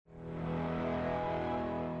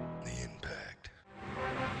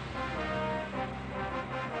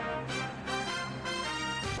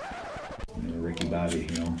about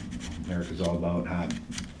it. America's all about hot,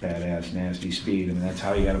 badass, nasty speed. I mean, that's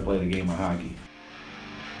how you got to play the game of hockey.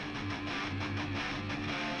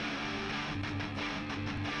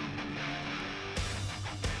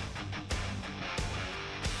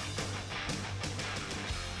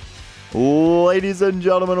 Ladies and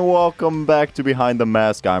gentlemen, welcome back to Behind the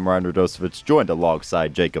Mask. I'm Ryan Radosevich, joined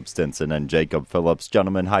alongside Jacob Stinson and Jacob Phillips.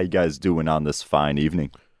 Gentlemen, how you guys doing on this fine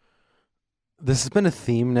evening? This has been a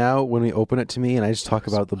theme now when we open it to me and I just talk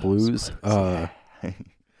about the Blues. And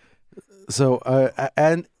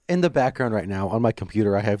in the background right now on my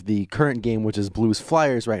computer, I have the current game, which is Blues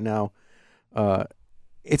Flyers right now.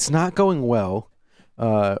 It's not going well.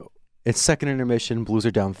 It's second intermission. Blues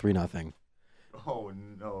are down 3-0. Oh,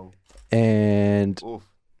 no. And Oof.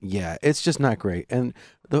 yeah, it's just not great. And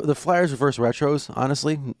the Flyers reverse retros,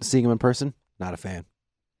 honestly, seeing them in person, not a fan.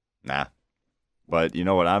 Nah. But you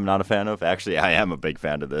know what I'm not a fan of? Actually, I am a big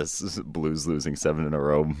fan of this. Blues losing 7 in a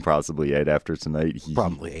row, possibly 8 after tonight.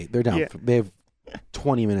 Probably 8. They're down. Yeah. They have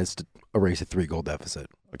 20 minutes to erase a 3-goal deficit.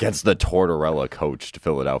 Against the Tortorella-coached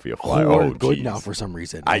Philadelphia Who Flyers. are Oh, good geez. now for some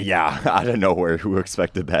reason. Yeah, out of nowhere. Who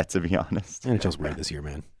expected that, to be honest? NHL's weird this year,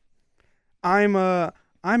 man.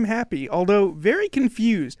 I'm happy, although very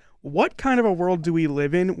confused. What kind of a world do we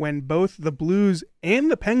live in when both the Blues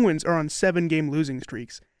and the Penguins are on 7-game losing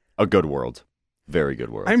streaks? A good world. Very good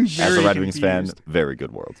world. I'm As a very Red Wings fan, confused. very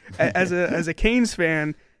good world. As a Canes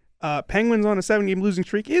fan, Penguins on a 7-game losing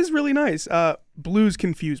streak is really nice. Blues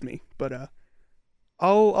confuse me, but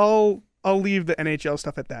I'll leave the NHL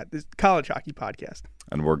stuff at that. This is college hockey podcast.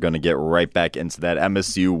 And we're going to get right back into that.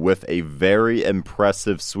 MSU with a very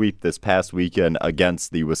impressive sweep this past weekend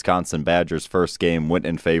against the Wisconsin Badgers. First game went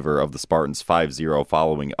in favor of the Spartans 5-0,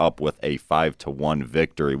 following up with a 5-1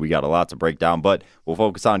 victory. We got a lot to break down, but we'll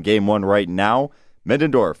focus on game one right now.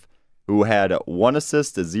 Middendorf, who had 1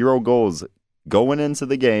 assist to 0 goals going into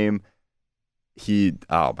the game, he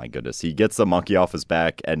gets the monkey off his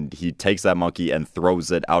back, and he takes that monkey and throws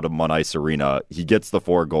it out of Munn Ice Arena. He gets the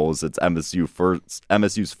 4 goals. It's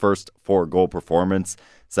MSU's first 4-goal performance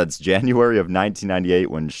since January of 1998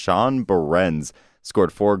 when Sean Behrens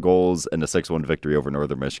scored 4 goals in a 6-1 victory over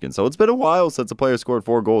Northern Michigan. So it's been a while since a player scored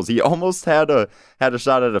 4 goals. He almost had a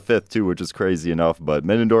shot at a 5th too, which is crazy enough. But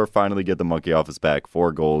Middendorf finally get the monkey off his back,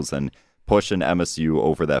 4 goals, and pushing MSU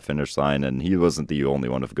over that finish line, and he wasn't the only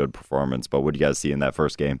one of good performance. But what do you guys see in that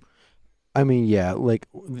first game? I mean, yeah, like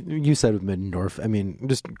you said with Middendorf, I mean,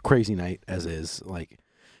 just crazy night as is. Like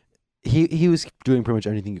he was doing pretty much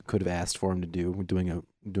anything you could have asked for him to do, doing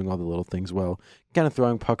all the little things well, kind of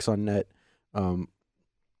throwing pucks on net.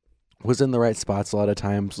 Was in the right spots a lot of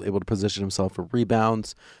times, able to position himself for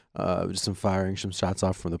rebounds, just firing some shots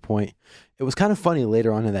off from the point. It was kind of funny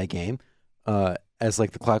later on in that game, as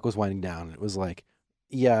like the clock was winding down. It was like,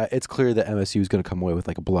 yeah, it's clear that MSU is going to come away with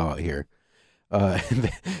like a blowout here.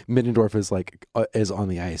 Middendorf is on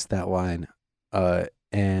the ice, that line,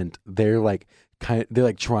 and they're like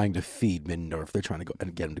trying to feed Middendorf. They're trying to go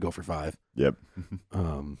and get him to go for 5. Yep.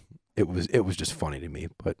 It was just funny to me,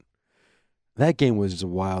 but that game was just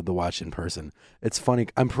wild to watch in person. It's funny.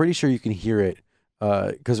 I'm pretty sure you can hear it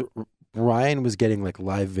because Ryan was getting like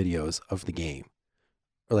live videos of the game,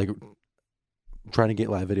 or like trying to get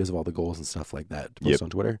live videos of all the goals and stuff like that to post on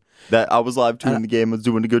Twitter. That I was live tweeting the game, was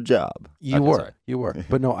doing a good job. You were.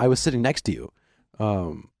 But no, I was sitting next to you.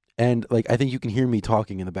 And like I think you can hear me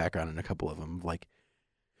talking in the background in a couple of them, like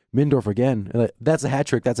Middendorf again. Like, that's a hat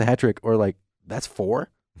trick, or like that's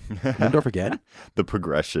 4. Middendorf again. The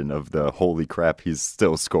progression of the holy crap, he's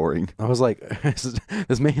still scoring. I was like,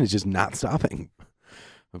 this man is just not stopping.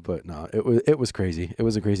 But no, it was crazy. It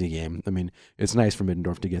was a crazy game. I mean, it's nice for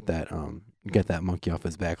Middendorf to get that monkey off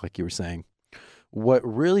his back, like you were saying. What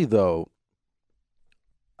really though,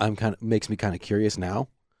 makes me kind of curious now,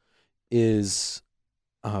 is,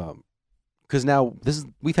 because now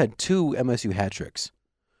we've had 2 MSU hat tricks,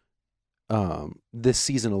 this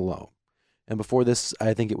season alone, and before this,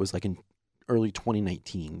 I think it was like in early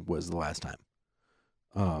 2019 was the last time,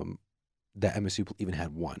 that MSU even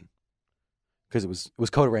had one. Because it was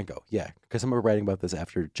Kodorenko, yeah. Because I remember writing about this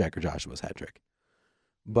after Jagger Joshua's hat trick.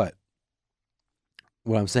 But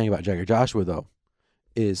what I'm saying about Jagger Joshua, though,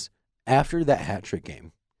 is after that hat trick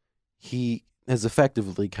game, he has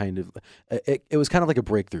effectively it was kind of like a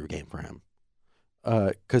breakthrough game for him.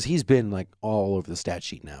 Because he's been like all over the stat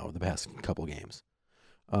sheet now the past couple games.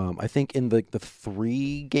 I think in the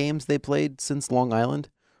 3 games they played since Long Island,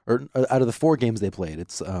 or out of the 4 games they played,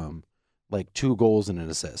 it's like 2 goals and an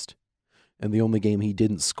assist. And the only game he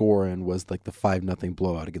didn't score in was like the 5-0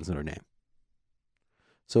 blowout against Notre Dame.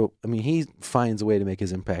 So I mean, he finds a way to make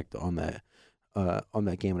his impact on that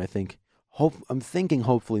game, and I think I'm thinking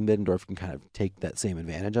hopefully Middendorf can kind of take that same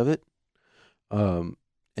advantage of it, and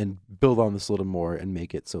build on this a little more and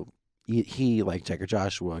make it so he like Jagger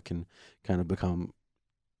Joshua can kind of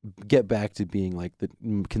get back to being like the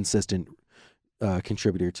consistent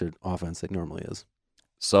contributor to offense that normally is.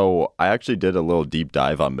 So I actually did a little deep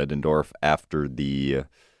dive on Middendorf after it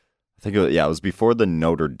was before the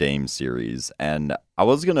Notre Dame series, and I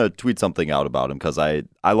was going to tweet something out about him because I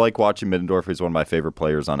like watching Middendorf. He's one of my favorite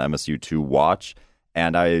players on MSU to watch,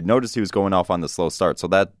 and I noticed he was going off on the slow start, so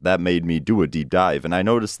that made me do a deep dive, and I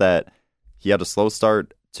noticed that he had a slow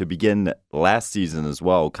start to begin last season as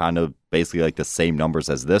well, kind of basically like the same numbers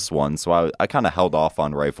as this one, so I kind of held off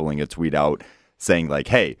on rifling a tweet out saying like,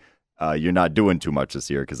 hey, you're not doing too much this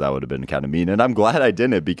year, because that would have been kind of mean. And I'm glad I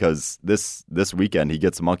didn't, because this weekend he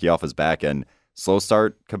gets a monkey off his back, and slow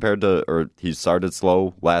start he started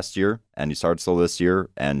slow last year and he started slow this year,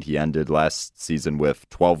 and he ended last season with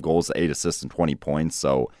 12 goals, 8 assists, and 20 points.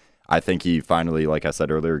 So I think he finally, like I said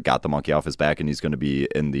earlier, got the monkey off his back, and he's going to be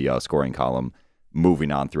in the scoring column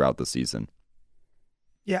moving on throughout the season.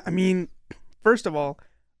 Yeah, I mean, first of all,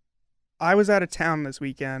 I was out of town this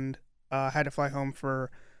weekend. Had to fly home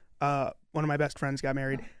for one of my best friends got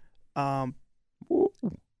married. I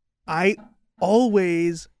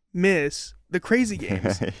always miss the crazy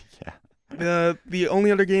games. Yeah. The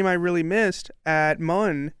only other game I really missed at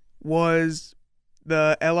Munn was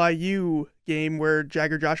the LIU game where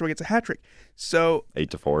Jagger Joshua gets a hat trick. So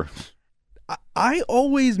 8-4. I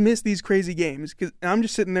always miss these crazy games because I'm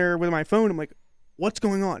just sitting there with my phone. I'm like, what's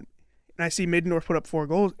going on? And I see Middendorf put up 4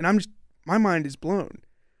 goals, and my mind is blown.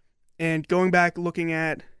 And going back, looking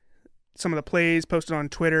at some of the plays posted on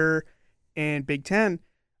Twitter and Big Ten,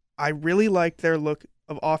 I really liked their look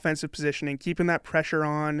of offensive positioning, keeping that pressure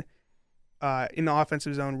on in the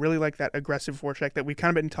offensive zone. Really like that aggressive forecheck that we've kind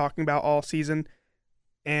of been talking about all season.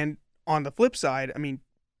 And on the flip side, I mean,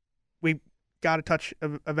 we got to touch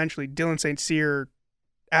eventually Dylan St. Cyr,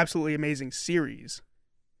 absolutely amazing series.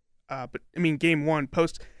 But I mean, game 1,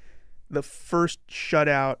 post the first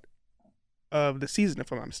shutout of the season,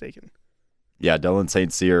 if I'm not mistaken. Yeah, Dylan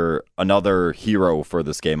St. Cyr, another hero for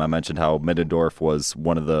this game. I mentioned how Middendorf was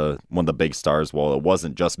one of the big stars. Well, it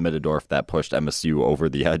wasn't just Middendorf that pushed MSU over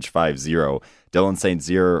the edge 5-0. Dylan St.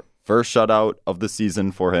 Cyr, first shutout of the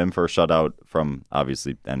season for him, first shutout from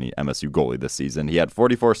obviously any MSU goalie this season. He had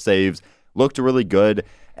 44 saves, looked really good.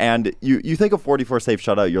 And you think a 44 save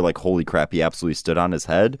shutout, you're like, holy crap, he absolutely stood on his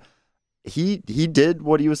head. He did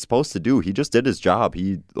what he was supposed to do. He just did his job.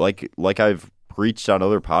 He like I've preached on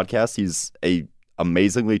other podcasts, he's a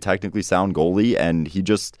amazingly technically sound goalie, and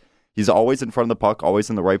he's always in front of the puck, always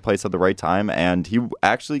in the right place at the right time, and he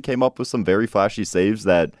actually came up with some very flashy saves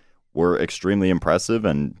that were extremely impressive,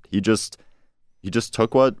 and he just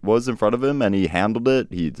took what was in front of him and he handled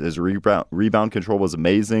it. His rebound control was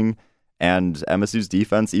amazing, and MSU's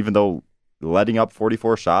defense, even though letting up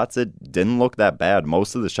 44 shots, it didn't look that bad.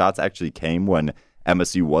 Most of the shots actually came when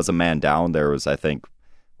MSU was a man down. There was, I think,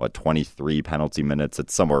 23 penalty minutes.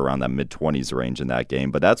 It's somewhere around that mid-20s range in that game.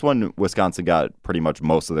 But that's when Wisconsin got pretty much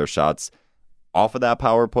most of their shots off of that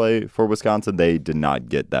power play for Wisconsin. They did not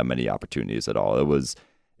get that many opportunities at all. It was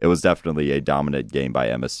definitely a dominant game by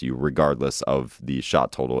MSU, regardless of the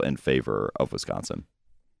shot total in favor of Wisconsin.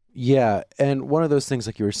 Yeah, and one of those things,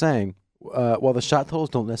 like you were saying, while the shot totals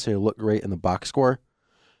don't necessarily look great in the box score,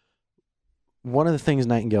 one of the things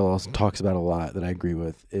Nightingale also talks about a lot that I agree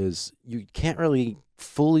with is you can't really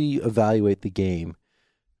fully evaluate the game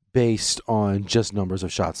based on just numbers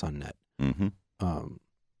of shots on net. Mm-hmm.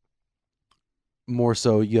 More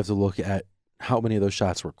so, you have to look at how many of those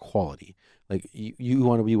shots were quality. Like, you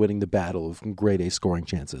want to be winning the battle of grade A scoring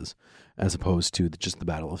chances as opposed to just the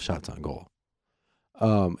battle of shots on goal.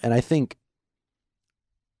 And I think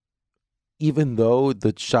even though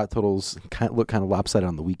the shot totals look kind of lopsided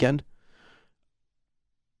on the weekend,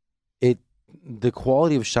 the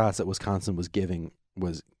quality of shots that Wisconsin was putting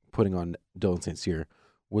on Dylan St. Cyr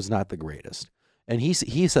was not the greatest. And he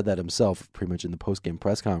said that himself pretty much in the post-game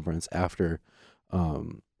press conference after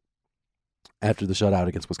the shutout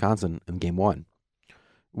against Wisconsin in game 1.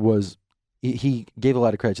 He gave a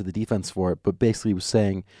lot of credit to the defense for it, but basically was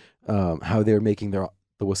saying how they're making the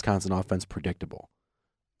Wisconsin offense predictable,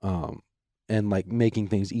 and like making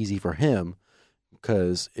things easy for him,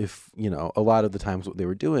 because if a lot of the times what they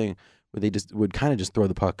were doing, they just would kind of just throw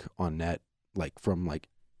the puck on net, like from like,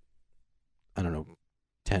 I don't know,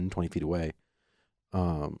 10, 20 feet away.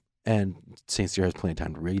 And St. Cyr has plenty of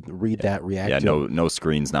time to read that, react. Yeah, to no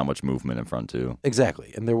screens, not much movement in front too.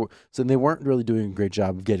 Exactly, and they weren't really doing a great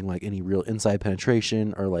job of getting like any real inside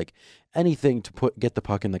penetration or like anything to get the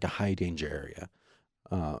puck in like a high danger area.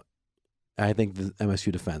 I think the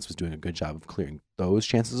MSU defense was doing a good job of clearing those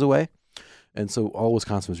chances away. And so all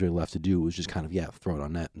Wisconsin was really left to do was just kind of, throw it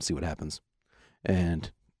on net and see what happens.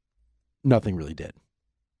 And nothing really did.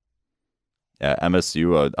 Yeah,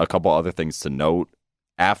 MSU, a couple other things to note.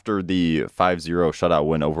 After the 5-0 shutout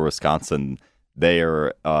win over Wisconsin,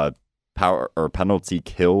 their power or penalty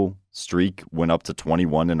kill streak went up to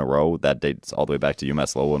 21 in a row. That dates all the way back to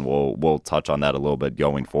UMass Lowell, and we'll touch on that a little bit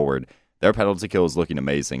going forward. Their penalty kill is looking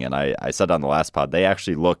amazing, and I said on the last pod, they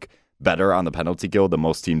actually look better on the penalty kill than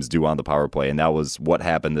most teams do on the power play, and that was what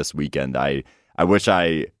happened this weekend. I wish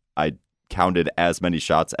I counted as many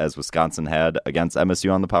shots as Wisconsin had against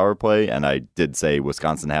MSU on the power play, and I did say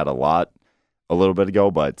Wisconsin had a little bit ago,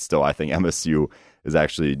 but still I think MSU is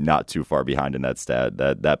actually not too far behind in that stat.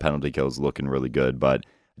 That penalty kill is looking really good, but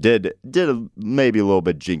did maybe a little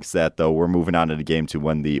bit jinx that, though. We're moving on into game 2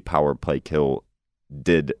 when the power play kill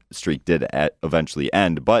streak did eventually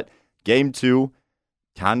end, but game 2,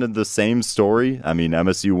 kind of the same story. I mean,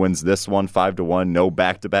 MSU wins this one 5-1. No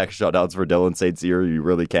back-to-back shutouts for Dylan St. Cyr. You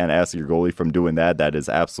really can't ask your goalie from doing that. That is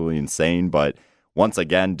absolutely insane. But once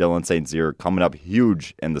again, Dylan St. Cyr coming up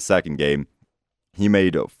huge in the second game. He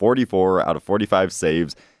made 44 out of 45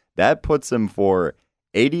 saves. That puts him for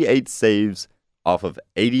 88 saves off of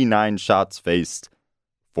 89 shots faced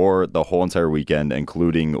for the whole entire weekend,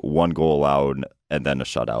 including 1 goal allowed and then a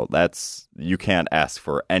shutout. You can't ask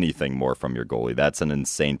for anything more from your goalie. That's an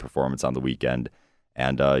insane performance on the weekend.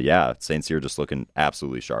 And St. Cyr just looking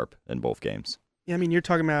absolutely sharp in both games. Yeah, I mean, you're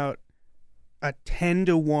talking about a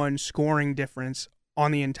 10-1 scoring difference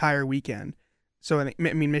on the entire weekend. So I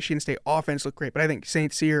mean, Michigan State offense looked great, but I think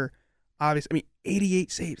St. Cyr, obviously,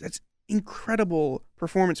 88 saves. That's incredible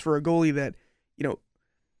performance for a goalie that,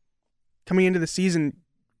 coming into the season,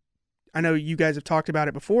 I know you guys have talked about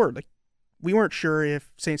it before. Like, we weren't sure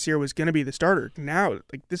if St. Cyr was going to be the starter. Now,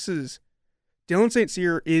 Dylan St.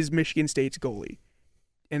 Cyr is Michigan State's goalie,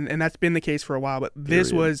 and that's been the case for a while. But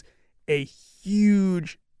this was a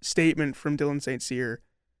huge statement from Dylan St. Cyr,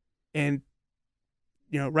 and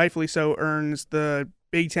rightfully so, earns the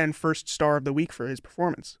Big Ten first star of the week for his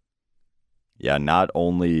performance. Yeah, that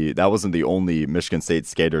wasn't the only Michigan State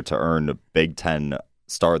skater to earn Big Ten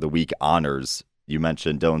Star of the Week honors. You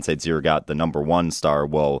mentioned Dylan St. Cyr got the number 1 star.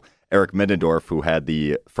 Well, Eric Middendorf, who had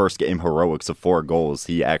the first game heroics of 4 goals,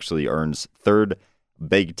 he actually earns 3rd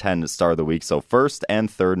Big Ten Star of the Week. So 1st and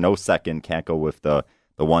 3rd, no 2nd. Can't go with the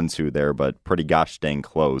 1-2 there, but pretty gosh dang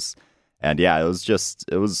close. And yeah, it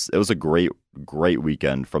was a great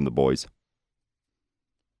weekend from the boys.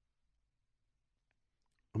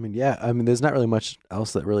 I mean, there's not really much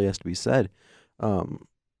else that really has to be said.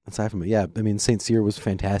 Aside from it, St. Cyr was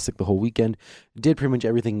fantastic the whole weekend. Did pretty much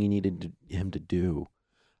everything he needed him to do.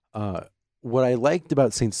 What I liked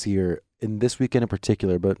about St. Cyr in this weekend in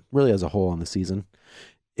particular, but really as a whole on the season,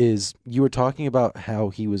 is you were talking about how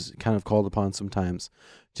he was kind of called upon sometimes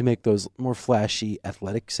to make those more flashy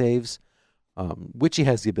athletic saves, which he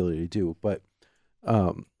has the ability to do, but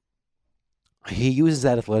he uses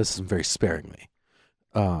that athleticism very sparingly.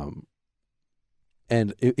 And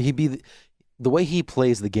the way he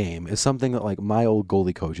plays the game is something that, like, my old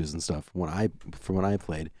goalie coaches and stuff when I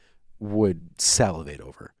played would salivate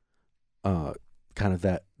over. Kind of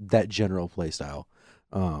that general play style.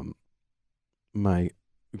 My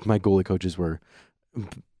goalie coaches were,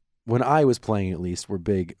 when I was playing at least, were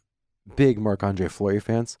big Marc-Andre Fleury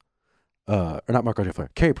fans. Or not Marc-Andre Fleury,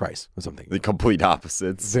 Carey Price or something. The complete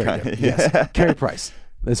opposites. Very good. Yes, Carey Price.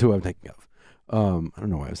 That's who I'm thinking of. I don't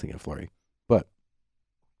know why I was thinking of Fleury, but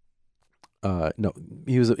no,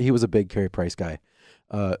 he was a big Carey Price guy,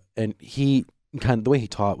 and he kind of, the way he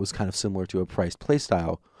taught was kind of similar to a Price play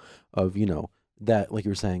style of that, like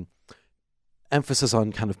you were saying, emphasis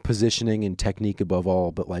on kind of positioning and technique above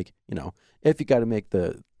all, but if you got to make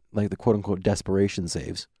the quote unquote desperation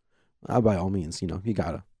saves, by all means, you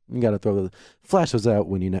gotta throw flash those out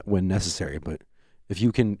when necessary, but if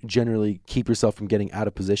you can generally keep yourself from getting out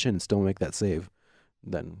of position and still make that save,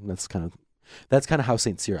 then that's kind of how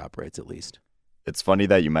St. Cyr operates, at least. It's funny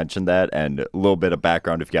that you mentioned that, and a little bit of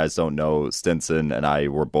background if you guys don't know, Stinson and I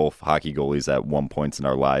were both hockey goalies at one point in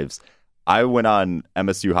our lives. I went on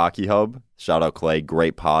MSU Hockey Hub. Shout out Clay,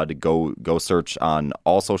 great pod. Go search on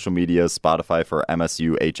all social media, Spotify for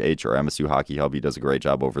MSU HH or MSU Hockey Hub. He does a great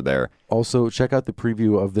job over there. Also, check out the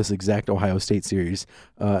preview of this exact Ohio State series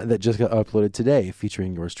that just got uploaded today,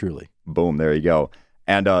 featuring yours truly. Boom, there you go.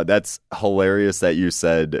 And that's hilarious that you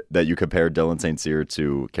said that you compared Dylan St. Cyr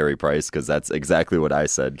to Carey Price, because that's exactly what I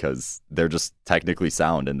said, because they're just technically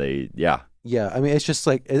sound, and Yeah, I mean, it's just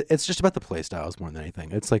like it's just about the play styles more than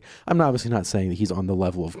anything. It's like I'm obviously not saying that he's on the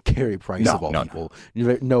level of Carey Price No, of all no, people.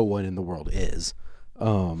 No one in the world is,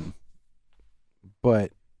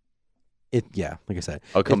 but like I said,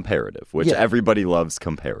 A comparative, which yeah. everybody loves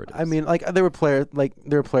comparatives. I mean, like there were players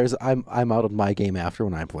that I'm out of my game after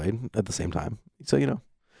when I played at the same time. So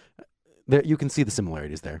there you can see the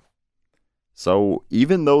similarities there. So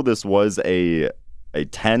even though this was a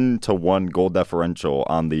 10-1 goal differential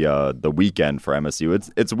on the weekend for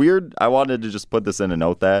MSU, it's weird. I wanted to just put this in and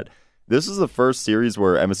note that this is the first series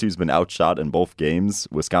where MSU's been outshot in both games.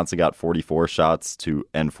 Wisconsin got 44 shots to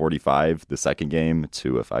end 45 the second game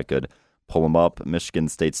to, if I could pull them up, Michigan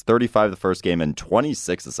State's 35 the first game and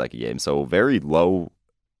 26 the second game. So very low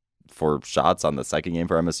for shots on the second game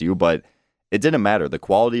for MSU, but it didn't matter. The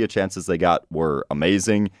quality of chances they got were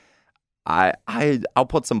amazing. I'll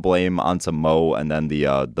put some blame onto Mo, and then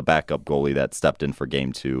the backup goalie that stepped in for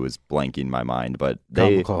game 2 is blanking my mind, but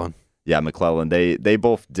McClellan. Yeah, McClellan. They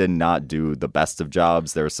both did not do the best of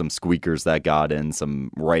jobs. There were some squeakers that got in,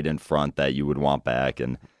 some right in front that you would want back,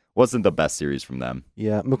 and wasn't the best series from them.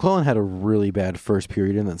 Yeah, McClellan had a really bad first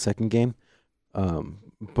period in that second game,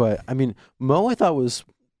 but I mean, Mo I thought was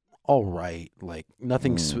all right. Like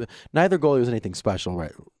nothing. Neither goalie was anything special,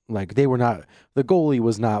 right? Like they were not. The goalie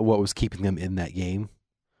was not what was keeping them in that game,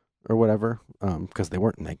 or whatever, because they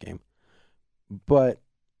weren't in that game. But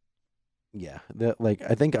yeah,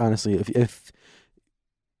 I think honestly, if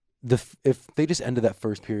they just ended that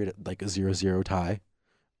first period at like a 0-0 tie,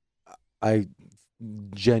 I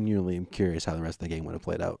genuinely am curious how the rest of the game would have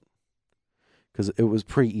played out, because it was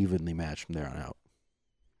pretty evenly matched from there on out.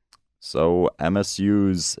 So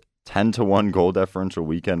MSU's 10-1 goal differential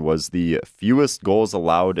weekend was the fewest goals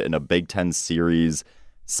allowed in a Big Ten series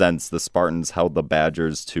since the Spartans held the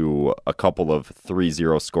Badgers to a couple of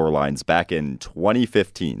 3-0 score lines back in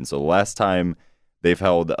 2015. So the last time they've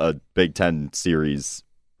held a Big Ten series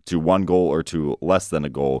to 1 goal or to less than a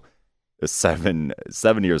goal is 7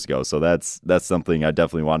 years ago. So that's something I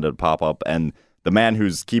definitely wanted to pop up. And the man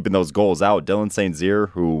who's keeping those goals out, Dylan St. Cyr,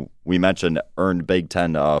 who we mentioned earned Big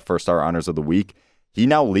Ten First Star Honors of the Week, he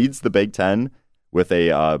now leads the Big Ten with a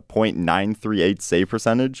 .938 save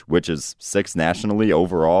percentage, which is 6th nationally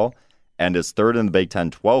overall, and is 3rd in the Big Ten,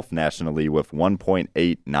 12th nationally with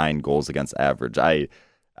 1.89 goals against average. I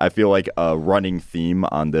feel like a running theme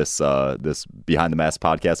on this Behind the Mask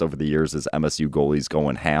podcast over the years is MSU goalies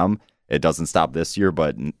going ham. It doesn't stop this year,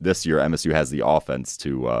 but this year MSU has the offense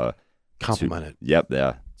to complement it. Yep,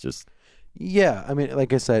 yeah, yeah. I mean,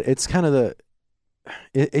 like I said, it's kind of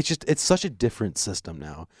it's such a different system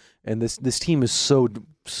now, and this team is so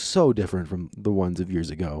different from the ones of years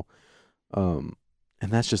ago, and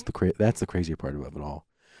that's just that's the crazier part of it all.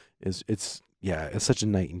 It's such a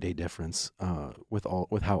night and day difference with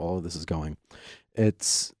how all of this is going.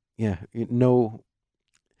 It's now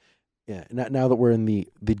that we're in the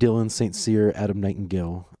Dylan St. Cyr, Adam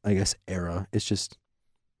Nightingale, I guess, era, it's just,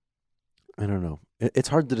 I don't know. It's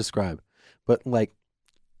hard to describe, but like,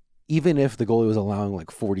 even if the goalie was allowing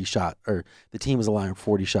like 40 shots, or the team was allowing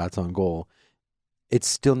 40 shots on goal, it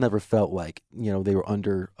still never felt like, they were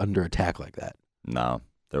under attack like that. No,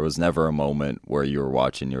 there was never a moment where you were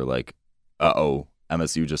watching, you're like, uh-oh,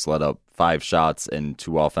 MSU just let up 5 shots and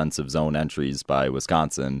 2 offensive zone entries by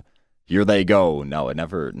Wisconsin. Here they go. No, it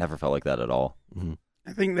never felt like that at all. Mm-hmm.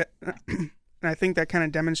 I think that kind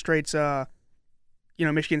of demonstrates,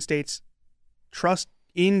 Michigan State's trust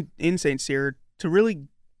in St. Cyr to really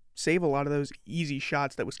save a lot of those easy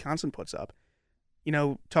shots that Wisconsin puts up.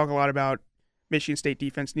 Talk a lot about Michigan State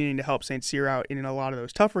defense needing to help St. Cyr out in a lot of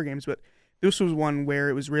those tougher games, but this was one where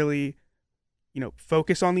it was really,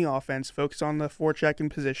 focus on the offense, focus on the forecheck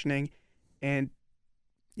and positioning, and,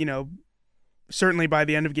 certainly by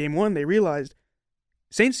the end of game 1, they realized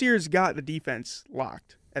St. Cyr's got the defense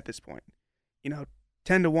locked at this point.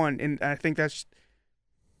 10-1, and I think that's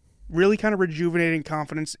really kind of rejuvenating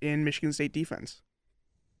confidence in Michigan State defense.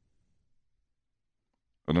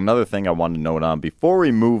 But another thing I wanted to note on before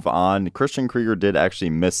we move on, Christian Krieger did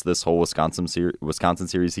actually miss this whole Wisconsin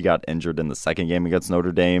series. He got injured in the second game against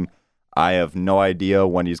Notre Dame. I have no idea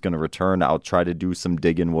when he's going to return. I'll try to do some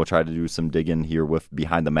digging. We'll try to do some digging here with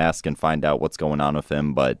Behind the Mask and find out what's going on with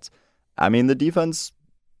him. But I mean, the defense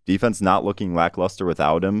not looking lackluster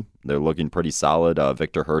without him. They're looking pretty solid.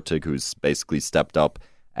 Victor Hertig, who's basically stepped up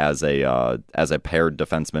as a paired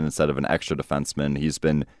defenseman instead of an extra defenseman. He's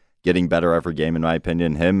been getting better every game, in my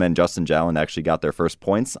opinion. Him and Justin Jalen actually got their first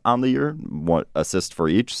points on the year, 1 assist for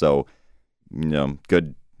each. So,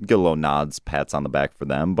 good little nods, pats on the back for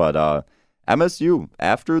them. But MSU,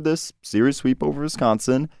 after this series sweep over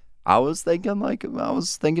Wisconsin, I was thinking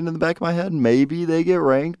in the back of my head, maybe they get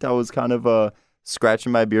ranked. I was kind of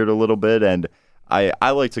scratching my beard a little bit, and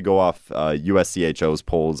I like to go off USCHO's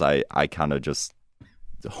polls. I kind of just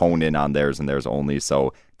hone in on theirs and theirs only.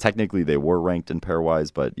 So technically they were ranked in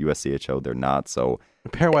pairwise, but USCHO they're not. So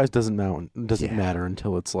Pairwise doesn't matter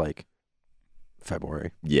until it's like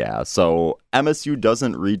February. Yeah, so MSU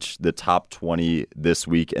doesn't reach the top 20 this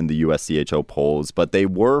week in the USCHO polls, but they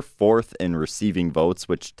were fourth in receiving votes,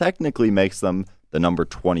 which technically makes them the number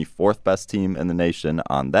 24th best team in the nation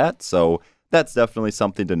on that. So that's definitely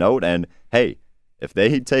something to note. And hey, if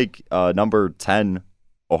they take number 10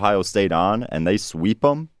 Ohio State on and they sweep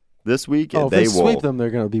them this week, if they sweep them, they're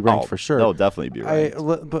going to be ranked for sure. They'll definitely be ranked.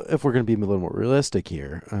 But if we're going to be a little more realistic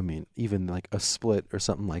here, I mean, even like a split or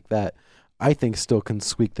something like that, I think still can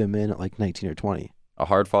squeak them in at like 19 or 20. A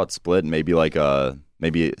hard-fought split, maybe like a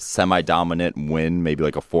semi-dominant win, maybe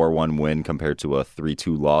like a 4-1 win compared to a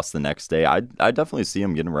 3-2 loss the next day. I definitely see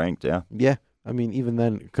them getting ranked, yeah. Yeah. I mean, even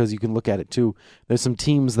then, because you can look at it too, there's some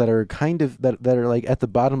teams that are kind of that are like at the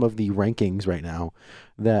bottom of the rankings right now,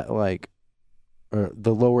 that like, or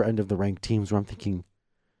the lower end of the ranked teams. Where I'm thinking,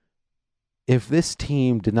 if this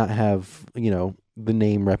team did not have the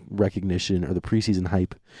name recognition or the preseason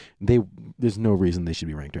hype, there's no reason they should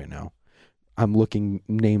be ranked right now. I'm looking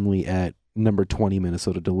namely at number 20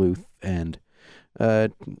 Minnesota Duluth and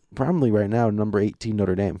probably right now number 18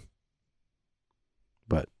 Notre Dame.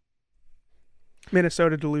 But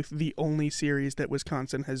Minnesota Duluth, the only series that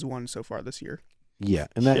Wisconsin has won so far this year. Yeah,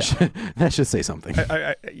 and that should say something.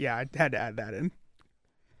 I had to add that in.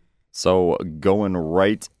 So going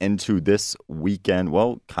right into this weekend,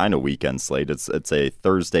 well, kind of weekend slate. It's a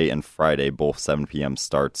Thursday and Friday, both 7 p.m.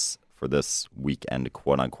 starts for this weekend,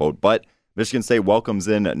 quote unquote. But Michigan State welcomes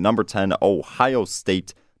in number 10 Ohio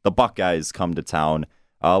State. The Buckeyes come to town.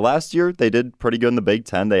 Last year, they did pretty good in the Big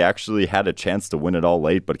Ten. They actually had a chance to win it all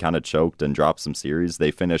late, but kind of choked and dropped some series.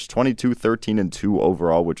 They finished 22-13-2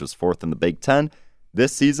 overall, which was fourth in the Big Ten.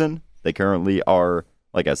 This season, they currently are,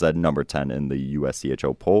 like I said, number 10 in the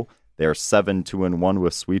USCHO poll. They are 7-2-1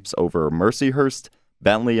 with sweeps over Mercyhurst,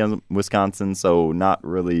 Bentley, and Wisconsin, so not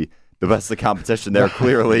really the best of the competition there,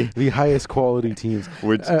 clearly. The highest quality teams.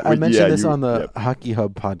 I mentioned this on the Hockey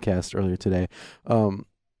Hub podcast earlier today.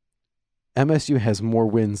 MSU has more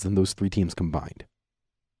wins than those three teams combined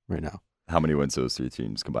right now. How many wins do those three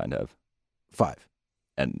teams combined have? 5.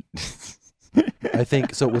 And I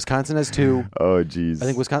think so. Wisconsin has 2. Oh, geez. I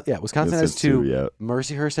think Wisconsin has 2. Yeah.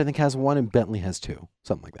 Mercyhurst, I think, has 1, and Bentley has 2.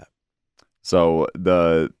 Something like that. So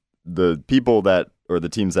the people that, or the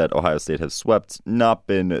teams that Ohio State has swept, not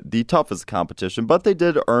been the toughest competition, but they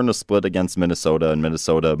did earn a split against Minnesota, and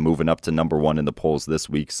Minnesota moving up to number 1 in the polls this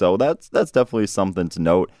week. So that's definitely something to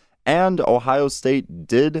note. And Ohio State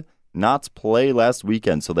did not play last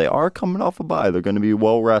weekend, so they are coming off a bye. They're going to be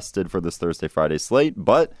well rested for this Thursday, Friday slate.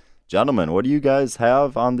 But gentlemen, what do you guys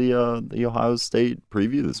have on the Ohio State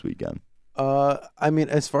preview this weekend? I mean,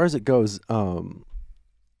 as far as it goes,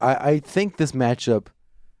 I think this matchup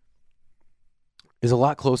is a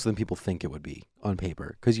lot closer than people think it would be on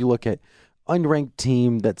paper. Because you look at unranked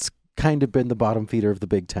team that's kind of been the bottom feeder of the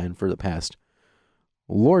Big Ten for the past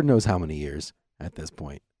Lord knows how many years at this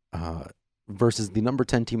point, versus the number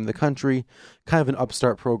 10 team in the country, kind of an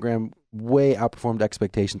upstart program, way outperformed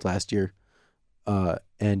expectations last year,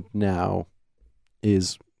 and now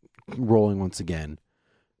is rolling once again.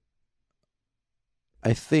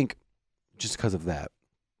 I think just because of that,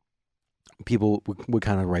 people would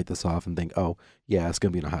kind of write this off and think, oh, yeah, it's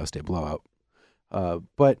going to be an Ohio State blowout.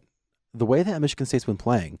 But the way that Michigan State's been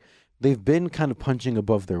playing, they've been kind of punching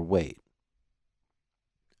above their weight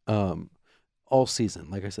all season.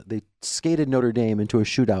 Like I said, they skated Notre Dame into a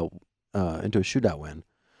shootout win.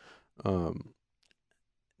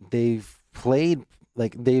 They've played,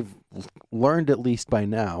 like, they've learned at least by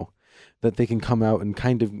now that they can come out and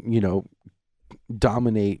kind of,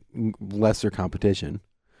 dominate lesser competition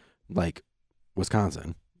like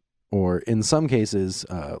Wisconsin, or in some cases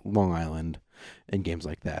Long Island, and games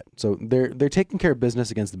like that. So they're taking care of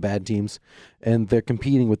business against the bad teams, and they're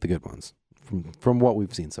competing with the good ones from what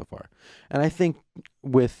we've seen so far. And I think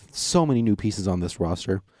with so many new pieces on this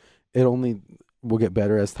roster, it only will get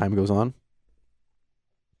better as time goes on.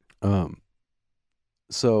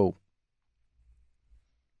 So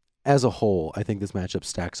as a whole, I think this matchup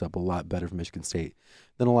stacks up a lot better for Michigan State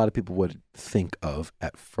than a lot of people would think of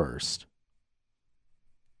at first.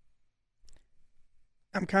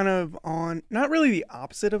 I'm kind of on, not really the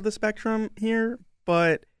opposite of the spectrum here,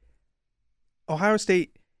 but Ohio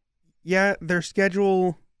State, yeah, their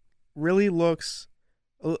schedule really looks,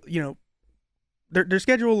 their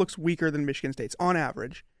schedule looks weaker than Michigan State's on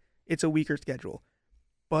average. it's a weaker schedule.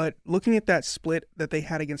 But looking at that split that they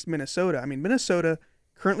had against Minnesota, I mean, Minnesota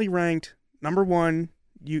currently ranked number 1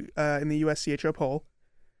 in the USCHO poll.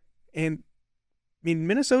 And, I mean,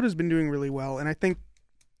 Minnesota's been doing really well. And I think,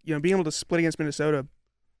 being able to split against Minnesota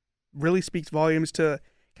really speaks volumes to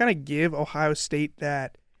kind of give Ohio State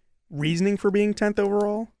that reasoning for being 10th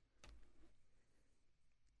overall.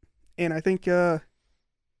 And I think, really,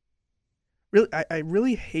 I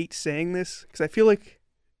really hate saying this because I feel like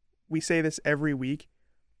we say this every week,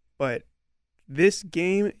 but this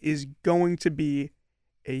game is going to be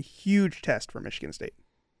a huge test for Michigan State.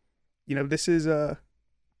 This is a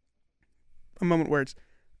moment where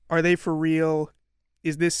are they for real?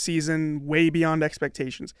 Is this season way beyond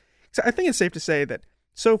expectations? So I think it's safe to say that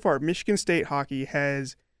so far, Michigan State hockey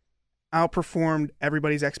has outperformed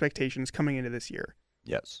everybody's expectations coming into this year.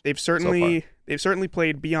 Yes. They've certainly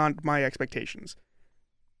played beyond my expectations.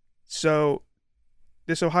 So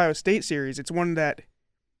this Ohio State series, it's one that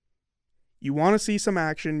you want to see some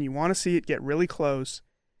action, you want to see it get really close.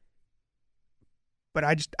 But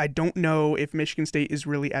I don't know if Michigan State is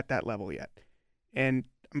really at that level yet. And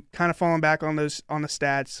I'm kind of falling back on the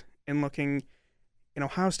stats and looking, and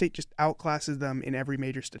Ohio State just outclasses them in every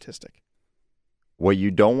major statistic. What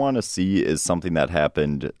you don't want to see is something that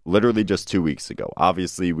happened literally just 2 weeks ago.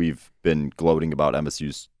 Obviously, we've been gloating about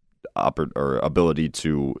MSU's ability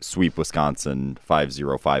to sweep Wisconsin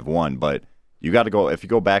 5-0, 5-1, but you got to go. If you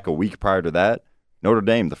go back a week prior to that, Notre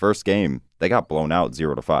Dame, the first game, they got blown out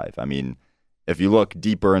 0-5. I mean, if you look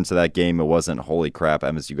deeper into that game, it wasn't holy crap.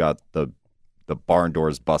 MSU got the barn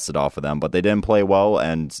doors busted off of them, but they didn't play well,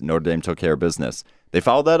 and Notre Dame took care of business. They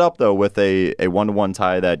followed that up though with a 1-1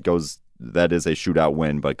 tie that is a shootout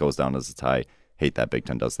win, but goes down as a tie. Hate that Big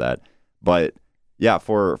Ten does that. But yeah,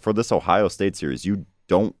 for this Ohio State series, you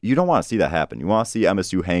don't want to see that happen. You want to see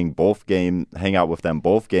MSU hang out with them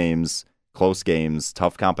both games, close games,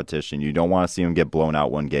 tough competition. You don't want to see them get blown out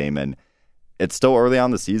one game. And it's still early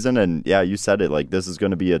on the season, and yeah, you said it, like this is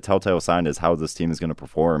going to be a telltale sign as how this team is going to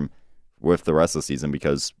perform with the rest of the season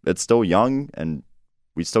because it's still young and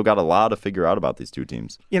we still got a lot to figure out about these two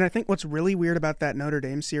teams. And I think what's really weird about that Notre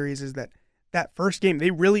Dame series is that first game,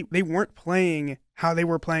 they weren't playing how they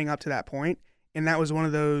were playing up to that point, and that was one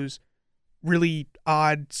of those really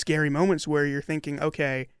odd, scary moments where you're thinking,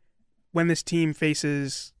 okay, when this team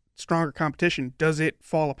faces stronger competition, does it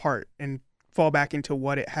fall apart and fall back into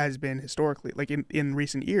what it has been historically, like in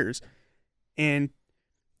recent years? And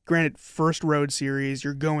granted, first road series,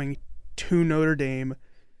 you're going to Notre Dame.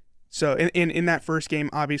 So in that first game,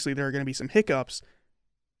 obviously there are going to be some hiccups.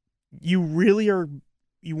 You really are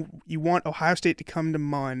you want Ohio State to come to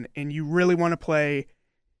Munn, and you really want to play.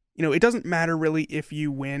 It doesn't matter really if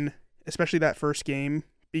you win, especially that first game,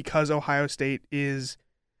 because Ohio State is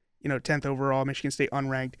 10th overall, Michigan State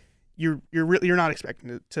unranked. You're not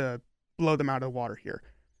expecting to blow them out of the water here,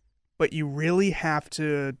 but you really have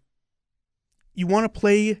to. You want to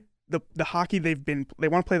play the hockey they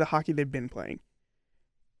want to play the hockey they've been playing.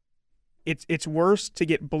 It's worse to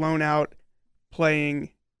get blown out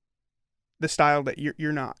playing the style that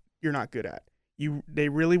you're not good at. They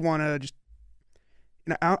really want to just.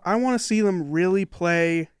 I want to see them really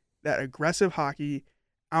play that aggressive hockey,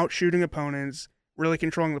 out shooting opponents, really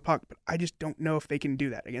controlling the puck. But I just don't know if they can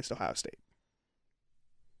do that against Ohio State.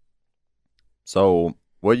 So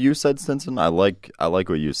what you said, Stinson, I like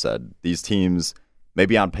what you said. These teams,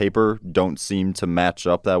 maybe on paper, don't seem to match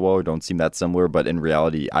up that well or don't seem that similar, but in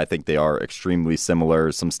reality, I think they are extremely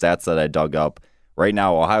similar. Some stats that I dug up. Right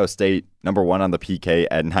now, Ohio State, number 1 on the PK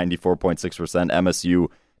at 94.6%. MSU,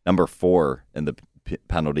 number 4 in the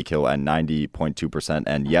penalty kill at 90.2%.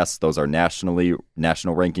 And yes, those are national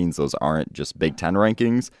rankings. Those aren't just Big Ten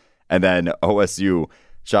rankings. And then OSU,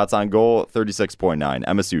 shots on goal, 36.9.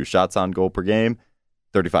 MSU, shots on goal per game,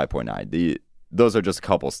 35.9. Those are just a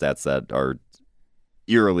couple stats that are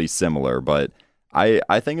eerily similar, but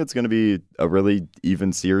I think it's going to be a really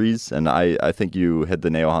even series, and I think you hit the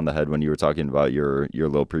nail on the head when you were talking about your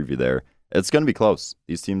little preview there. It's going to be close.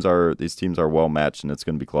 These teams are well matched, and it's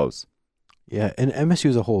going to be close. Yeah, and MSU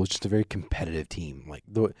as a whole is just a very competitive team. Like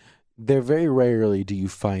they're very rarely do you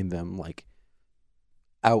find them like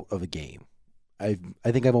out of a game. I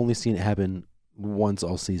think I've only seen it happen once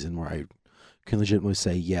all season where I can legitimately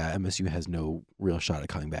say, yeah, MSU has no real shot at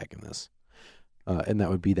coming back in this. And that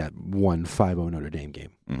would be that 5-0 Notre Dame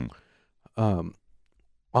game. Mm-hmm.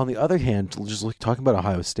 On the other hand, just talking about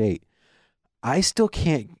Ohio State, I still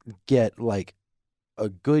can't get like a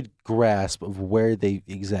good grasp of where they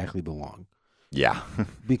exactly belong. Yeah.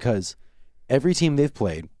 Because every team they've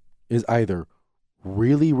played is either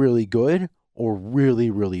really, really good or really,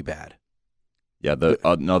 really bad. Yeah, the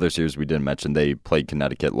another series we didn't mention, they played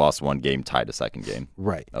Connecticut, lost one game, tied a second game.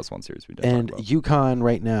 Right. That's one series we didn't And talk about. UConn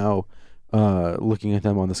right now, looking at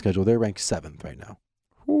them on the schedule, they're ranked 7th right now.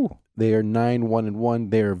 Whew. They are 9-1-1.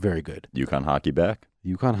 They are very good. UConn hockey back.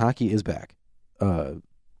 UConn hockey is back.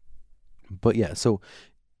 But yeah, so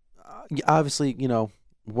obviously,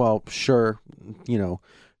 well, sure,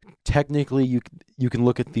 technically you can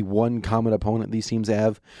look at the one common opponent these teams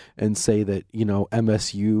have and say that,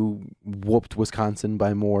 MSU whooped Wisconsin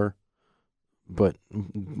by more, but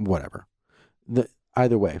whatever.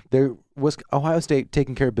 Either way, there was Ohio State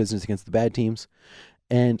taking care of business against the bad teams,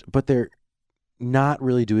 but they're not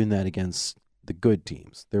really doing that against the good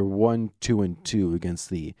teams. They're 1-2-2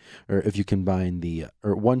 against or if you combine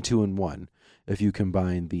or 1-2-1 if you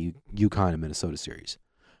combine the UConn and Minnesota series.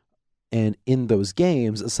 And in those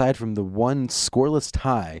games, aside from the one scoreless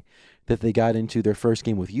tie that they got into their first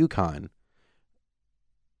game with UConn,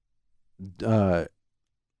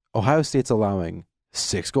 Ohio State's allowing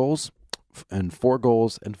 6 goals and 4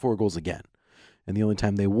 goals and 4 goals again. And the only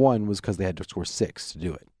time they won was because they had to score 6 to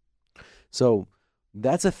do it. So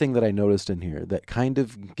that's a thing that I noticed in here that kind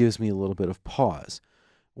of gives me a little bit of pause.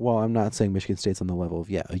 While I'm not saying Michigan State's on the level of,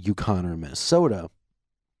 a UConn or Minnesota,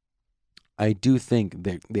 I do think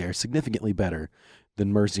they are significantly better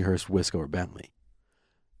than Mercyhurst, Wisco, or Bentley.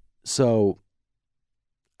 So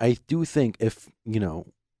I do think if,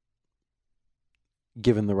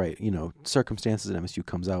 given the right, circumstances and MSU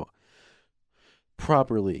comes out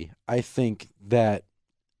properly, I think that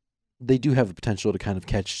they do have the potential to kind of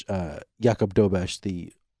catch Jakub Dobesh,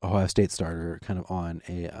 the Ohio State starter, kind of on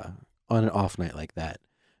an off night like that,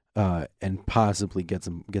 and possibly get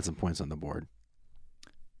some points on the board.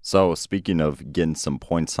 So speaking of getting some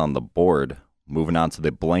points on the board, moving on to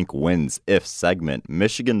the blank wins if segment,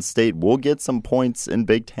 Michigan State will get some points in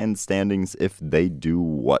Big Ten standings if they do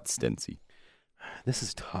what, Stincy? This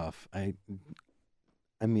is tough. I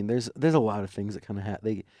mean, there's a lot of things that kind of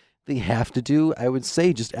they have to do. I would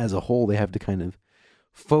say just as a whole, they have to kind of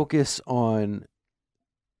focus on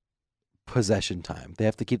possession time. They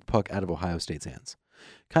have to keep the puck out of Ohio State's hands,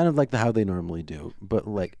 kind of like how they normally do. But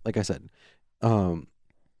like I said,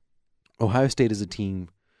 Ohio State is a team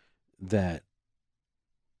that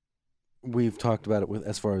we've talked about it with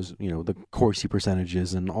as far as the Corsi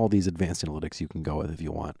percentages and all these advanced analytics you can go with if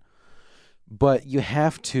you want. But you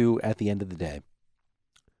have to, at the end of the day,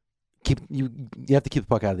 you have to keep the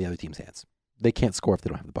puck out of the other team's hands. They can't score if they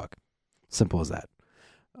don't have the puck. Simple as that.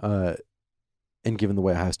 And given the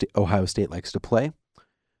way Ohio State likes to play,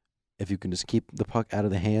 if you can just keep the puck out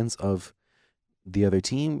of the hands of the other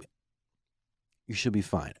team, you should be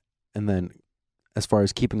fine. And then as far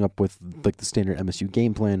as keeping up with like the standard MSU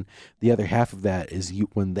game plan, the other half of that is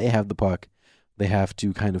when they have the puck, they have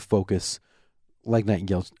to kind of focus, like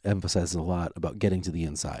Nightingale emphasizes a lot, about getting to the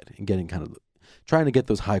inside and getting trying to get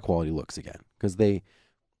those high quality looks again, because they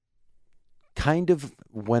kind of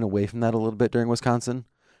went away from that a little bit during Wisconsin.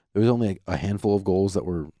 There was only a handful of goals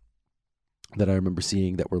that I remember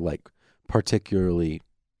seeing that were like particularly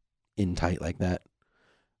in tight like that.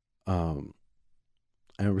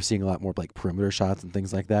 I remember seeing a lot more like perimeter shots and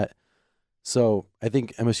things like that. So I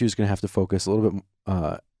think MSU is going to have to focus a little bit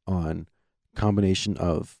on combination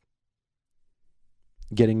of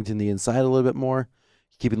getting to the inside a little bit more,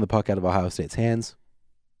 keeping the puck out of Ohio State's hands.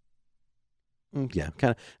 Yeah,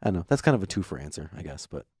 kind of. I don't know. That's kind of a two-for answer, I guess.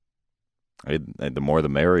 But the more the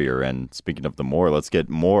merrier. And speaking of the more, let's get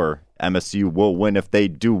more. MSU will win if they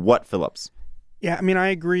do what, Phillips? Yeah, I mean, I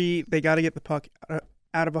agree. They got to get the puck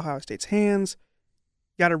out of Ohio State's hands.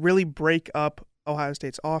 Got to really break up Ohio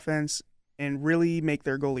State's offense and really make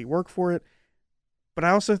their goalie work for it. But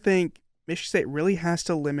I also think Michigan State really has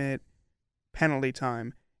to limit penalty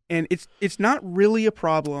time. And it's not really a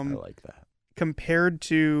problem I like that. compared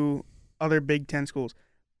to other Big Ten schools.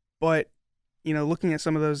 But, looking at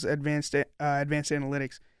some of those advanced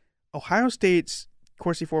analytics, Ohio State's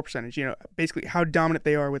Corsi for percentage, basically how dominant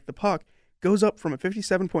they are with the puck, goes up from a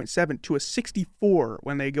 57.7 to a 64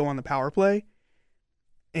 when they go on the power play.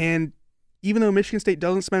 And even though Michigan State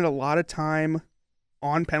doesn't spend a lot of time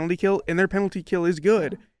on penalty kill, and their penalty kill is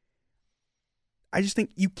good, I just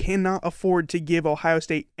think you cannot afford to give Ohio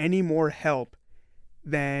State any more help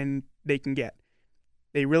than they can get.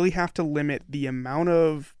 They really have to limit the amount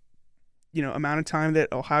of time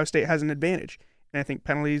that Ohio State has an advantage. And I think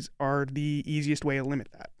penalties are the easiest way to limit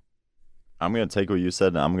that. I'm going to take what you said,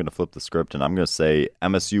 and I'm going to flip the script, and I'm going to say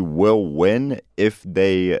MSU will win if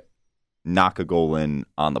they knock a goal in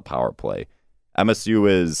on the power play. MSU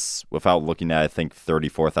is, without looking at, I think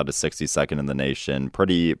 34th out of 62nd in the nation.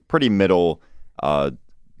 Pretty middle.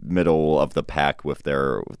 middle of the pack with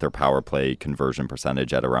their power play conversion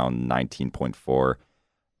percentage at around 19.4.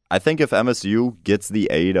 I think if MSU gets the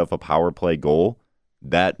aid of a power play goal,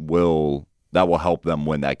 that will help them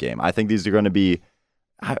win that game. I think these are going to be,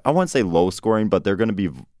 I wouldn't say low scoring, but they're going to be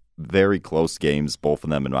very close games, both of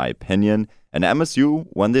them, in my opinion. And MSU,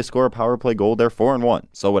 when they score a power play goal, they're 4-1.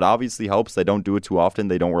 So it obviously helps. They don't do it too often.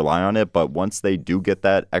 They don't rely on it. But once they do get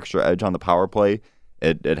that extra edge on the power play,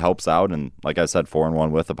 it helps out. And like I said,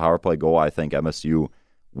 4-1 with a power play goal, I think MSU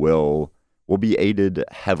will be aided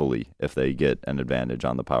heavily if they get an advantage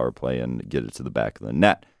on the power play and get it to the back of the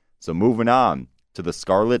net. So moving on to the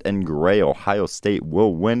Scarlet and Gray, Ohio State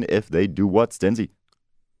will win if they do what, Stinzy?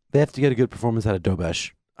 They have to get a good performance out of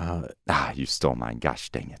Dobesh. You stole mine. Gosh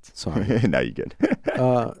dang it. Sorry. Now you good.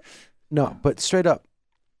 No, but straight up,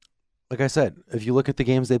 like I said, if you look at the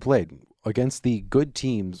games they played against the good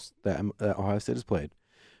teams that Ohio State has played,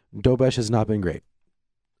 Dobesh has not been great.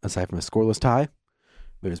 Aside from a scoreless tie,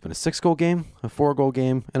 there's been a 6-goal game, a 4-goal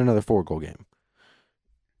game, and another 4-goal game.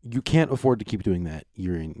 You can't afford to keep doing that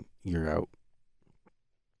year in, year out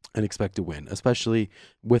and expect to win, especially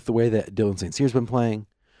with the way that Dylan St. Cyr's been playing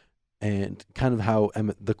and kind of how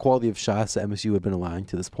the quality of shots that MSU have been allowing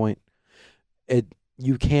to this point.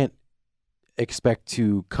 You can't expect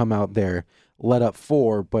to come out there, let up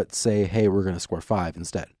 4, but say, "Hey, we're going to score 5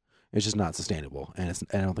 instead." It's just not sustainable, and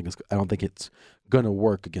I don't think it's going to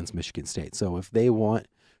work against Michigan State. So if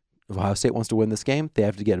Ohio State wants to win this game, they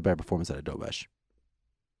have to get a better performance out of Dobesh.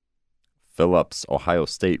 Phillips, Ohio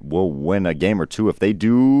State will win a game or two if they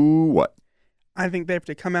do what? I think they have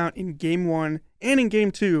to come out in game 1 and in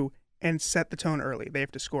game 2 and set the tone early. They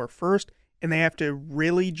have to score first, and they have to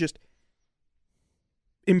really just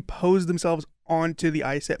impose themselves onto the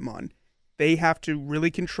ice at Munn. They have to really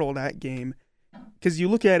control that game. Because you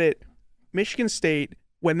look at it, Michigan State,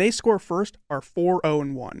 when they score first, are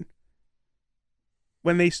 4-0-1.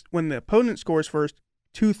 When the opponent scores first,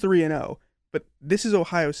 2-3-0. But this is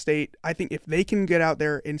Ohio State. I think if they can get out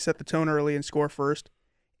there and set the tone early and score first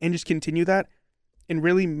and just continue that and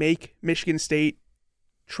really make Michigan State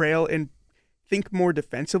trail and think more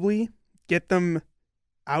defensively, get them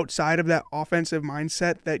outside of that offensive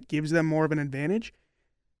mindset that gives them more of an advantage,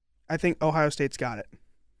 I think Ohio State's got it.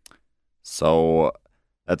 So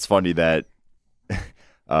that's funny that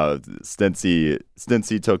Stincy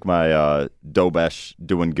took my Dobesh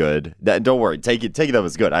doing good. Don't worry, take it up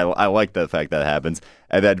as good. I like the fact that happens.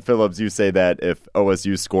 And then Phillips, you say that if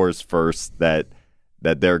OSU scores first, that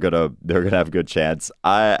they're gonna have a good chance.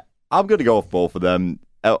 I'm gonna go with both of them.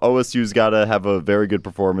 OSU's got to have a very good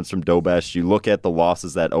performance from Dobesh. You look at the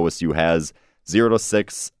losses that OSU has: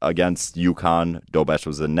 0-6 against UConn. Dobesh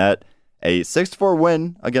was in net. A 6-4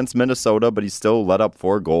 win against Minnesota, but he still let up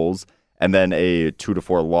 4 goals. And then a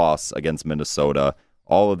 2-4 loss against Minnesota.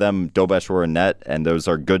 All of them, Dobesh were in net, and those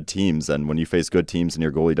are good teams. And when you face good teams and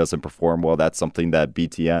your goalie doesn't perform well, that's something that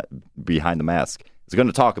BT Behind the Mask is going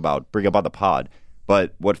to talk about, bring up on the pod.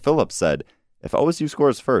 But what Phillips said, if OSU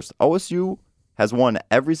scores first, OSU has won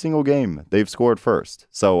every single game they've scored first.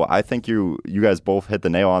 So I think you guys both hit the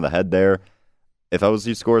nail on the head there. If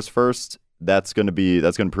OSU scores first, that's going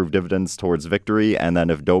to prove dividends towards victory. And then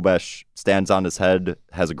if Dobesh stands on his head,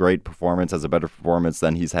 has a great performance, has a better performance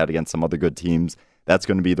than he's had against some other good teams, that's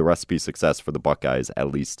going to be the recipe of success for the Buckeyes, at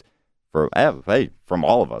least from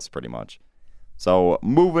all of us pretty much. So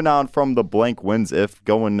moving on from the blank wins if,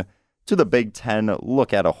 going to the Big Ten,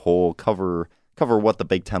 look at a whole, cover what the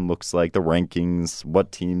Big Ten looks like, the rankings,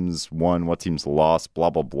 what teams won, what teams lost, blah,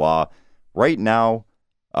 blah, blah. Right now,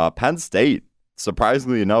 Penn State,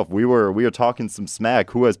 surprisingly enough, we were talking some smack.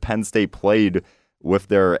 Who has Penn State played with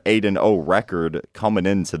their 8-0 record coming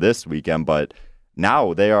into this weekend? But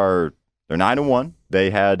now they're 9-1. They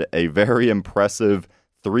had a very impressive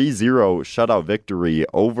 3-0 shutout victory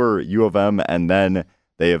over U of M, and then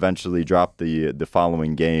they eventually dropped the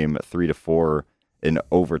following game 3-4 in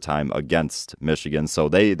overtime against Michigan. So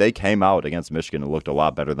they came out against Michigan and looked a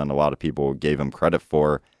lot better than a lot of people gave them credit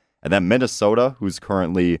for. And then Minnesota, who's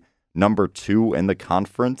currently number 2 in the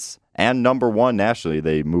conference and number 1 nationally,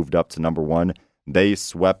 they moved up to number 1. They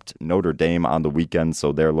swept Notre Dame on the weekend,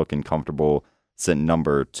 so they're looking comfortable sitting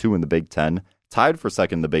number 2 in the Big Ten. Tied for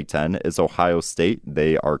second in the Big Ten is Ohio State.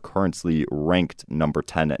 They are currently ranked number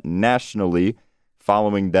 10 nationally.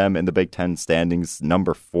 Following them in the Big Ten standings,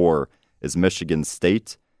 number 4 is Michigan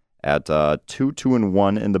State at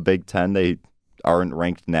 2-1 in the Big Ten. They aren't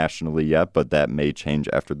ranked nationally yet, but that may change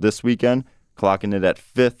after this weekend. Clocking it at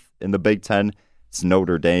 5th in the Big Ten, it's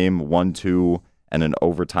Notre Dame, 1-2, and an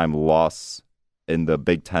overtime loss in the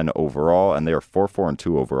Big Ten overall, and they are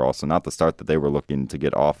 4-4-2 overall, so not the start that they were looking to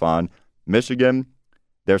get off on. Michigan,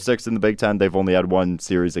 They're 6th in the Big Ten. They've only had one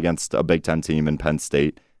series against a Big Ten team in Penn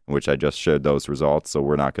State, which I just shared those results, so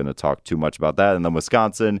we're not going to talk too much about that. And then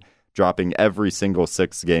Wisconsin dropping every single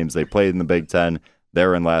 6 games they played in the Big Ten.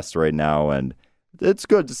 They're in last right now, and it's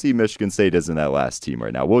good to see Michigan State isn't that last team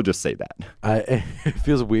right now. We'll just say that. It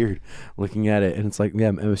feels weird looking at it, and it's like,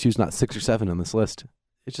 yeah, MSU's not 6 or 7 on this list.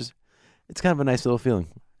 It's kind of a nice little feeling,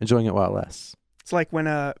 enjoying it while it lasts. It's like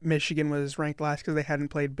when Michigan was ranked last because they hadn't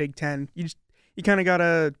played Big Ten. You kind of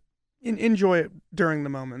gotta enjoy it during the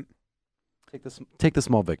moment. Take the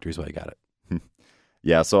small victories while you got it.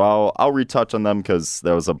 Yeah, so I'll retouch on them because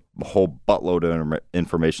there was a whole buttload of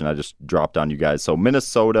information I just dropped on you guys. So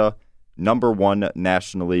Minnesota, number 1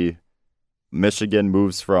 nationally. Michigan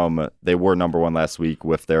moves from, they were number 1 last week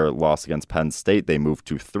with their loss against Penn State. They moved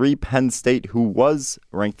to 3. Penn State, who was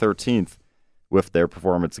ranked 13th with their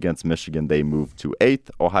performance against Michigan, they moved to 8th.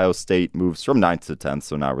 Ohio State moves from 9th to 10th,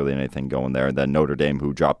 so not really anything going there. And then Notre Dame,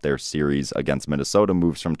 who dropped their series against Minnesota,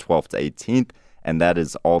 moves from 12th to 18th. And that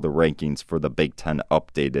is all the rankings for the Big Ten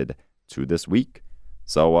updated to this week.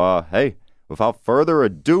 So, hey, without further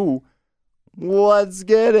ado, let's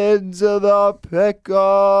get into the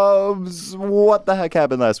pickups. What the heck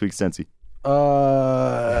happened last week, Cincy?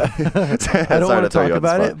 I don't want to talk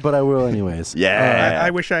about it, but I will anyways. Yeah. I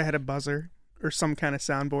wish I had a buzzer or some kind of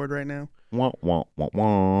soundboard right now. Wah, wah, wah,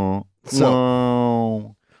 wah.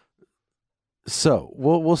 So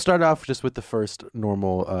we'll start off just with the first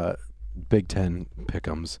normal Big Ten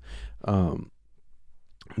pick'ems.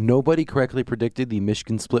 Nobody correctly predicted the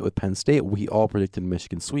Michigan split with Penn State. We all predicted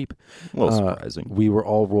Michigan sweep. A little surprising. We were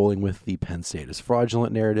all rolling with the Penn State is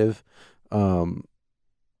fraudulent narrative.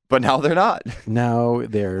 But now they're not. Now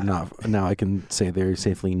they're not. Now I can say they're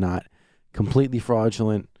safely not completely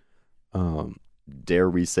fraudulent. Dare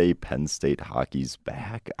we say Penn State hockey's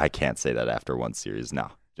back? I can't say that after one series. No,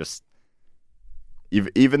 just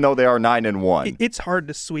even though they are 9-1, It's hard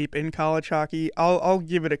to sweep in college hockey. I'll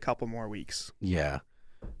give it a couple more weeks. Yeah.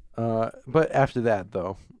 But after that,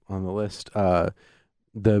 though, on the list, the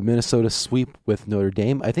Minnesota sweep with Notre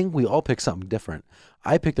Dame, I think we all picked something different.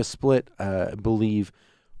 I picked a split. I believe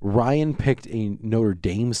Ryan picked a Notre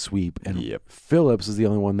Dame sweep, and Phillips is the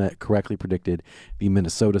only one that correctly predicted the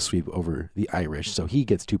Minnesota sweep over the Irish. So he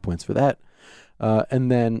gets 2 points for that.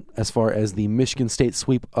 And then as far as the Michigan State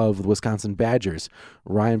sweep of the Wisconsin Badgers,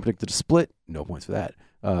 Ryan predicted a split, no points for that.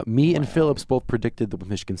 Me and Phillips both predicted the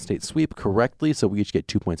Michigan State sweep correctly, so we each get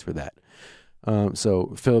 2 points for that.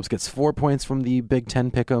 So Phillips gets 4 points from the Big Ten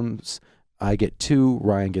pick'ems. I get 2.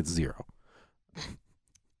 Ryan gets 0.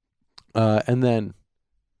 And then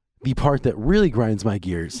the part that really grinds my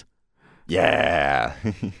gears. Yeah.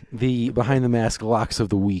 The behind the mask locks of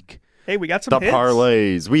the week. Hey, we got some The hits.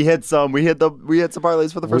 parlays. We hit some. We hit some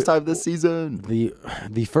parlays for the first time this season.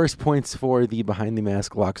 The first points for the behind the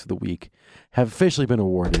mask locks of the week have officially been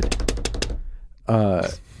awarded.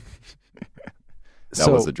 That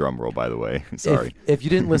was a drum roll, by the way. Sorry. If you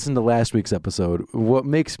didn't listen to last week's episode, what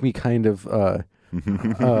makes me kind of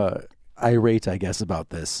irate, I guess, about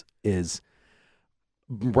this is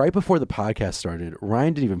right before the podcast started,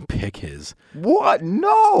 Ryan didn't even pick his. What?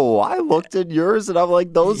 No, I looked at yours and I'm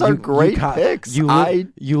like, those are great picks. I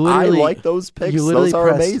like those picks. Those are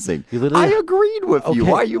amazing. I agreed with you.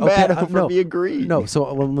 Why are you mad for me agreeing? No,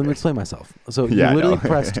 so let me explain myself. So you literally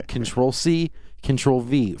pressed Control-C,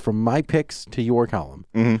 Control-V from my picks to your column.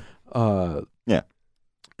 Mm-hmm. Yeah.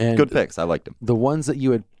 And good picks. I liked them. The ones that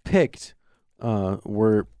you had picked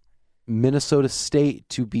were Minnesota State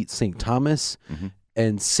to beat St. Thomas,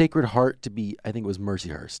 and Sacred Heart to beat, I think it was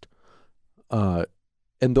Mercyhurst. And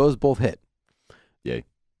those both hit. Yay.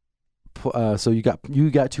 So you got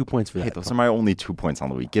 2 points for that. Hey, those are my only 2 points on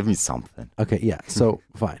the week. Give me something. Okay, yeah. So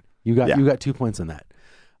fine. You got 2 points on that.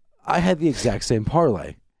 I had the exact same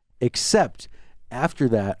parlay, except after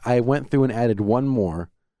that I went through and added one more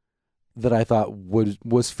that I thought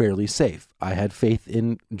was fairly safe. I had faith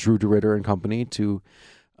in Drew DeRitter and company to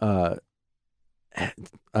I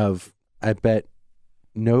bet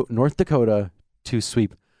North Dakota to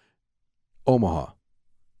sweep Omaha.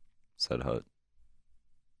 Said Hut.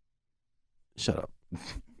 Shut up.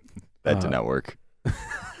 That did not work.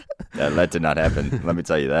 that did not happen. Let me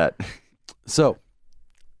tell you that. So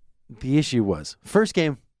the issue was first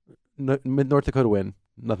game, North Dakota win,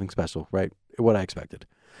 nothing special, right? What I expected.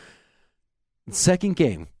 Second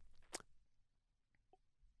game,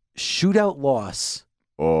 shootout loss.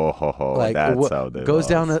 Oh, that's how they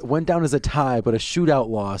lost. Went down as a tie, but a shootout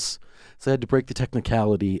loss. So I had to break the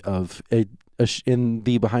technicality of in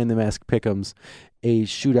the behind the mask pick'ems, a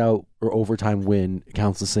shootout or overtime win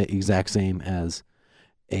counts the exact same as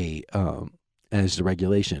as the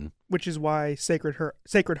regulation. which is why Sacred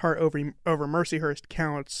Heart over Mercyhurst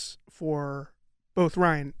counts for both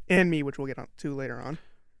Ryan and me, which we'll get on to later on.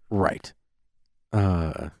 Right.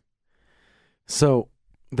 So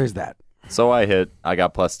there's that. So I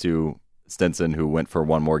got +2. Stinson, who went for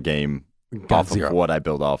one more game Got off 0. of what I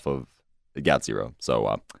build off of, got 0.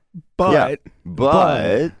 So, But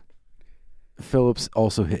but Phillips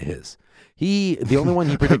also hit his. The only one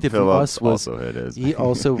he predicted from Phillips us was also hit his. he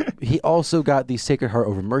also got the Sacred Heart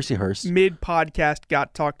over Mercyhurst. mid podcast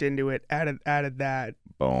got talked into it, added that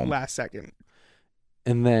Boom. last second.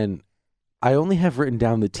 And then I only have written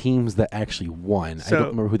down the teams that actually won. I So- don't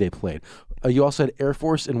remember who they played. You also had Air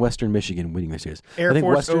Force and Western Michigan winning this series. Air I think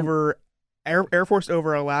Force Western, over Air Force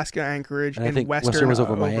over Alaska Anchorage, And I and think Western, Western was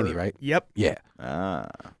over Miami, right? Yep. Yeah. Ah.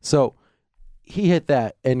 So he hit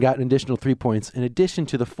that and got an additional 3 points in addition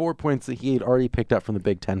to the 4 points that he had already picked up from the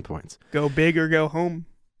Big 10 points. Go big or go home.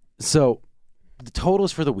 So the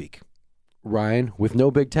totals for the week. Ryan, with no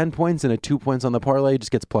Big 10 points and a 2 points on the parlay, just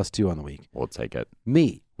gets +2 on the week. We'll take it.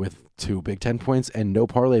 Me, with 2 Big 10 points and no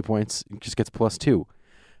parlay points, just gets +2.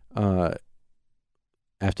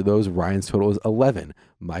 After those, Ryan's total is 11.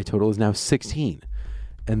 My total is now 16.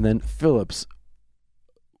 And then Phillips,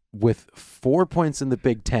 with 4 points in the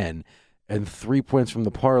Big 10 and 3 points from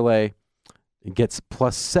the parlay, gets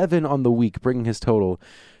 +7 on the week, bringing his total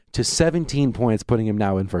to 17 points, putting him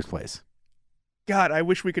now in first place. God, I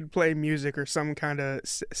wish we could play music or some kind of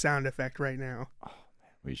sound effect right now.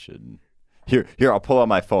 We should. Here, I'll pull out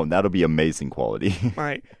my phone. That'll be amazing quality.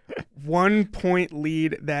 My 1 point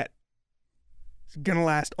lead that is gonna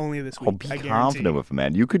last only this week. I'll be I guarantee. confident with it,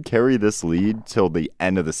 man. You could carry this lead till the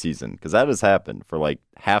end of the season, because that has happened for like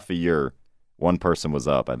half a year. One person was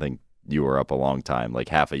up. I think you were up a long time, like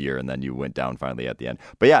half a year, and then you went down finally at the end.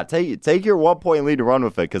 But yeah, take your 1 point lead and run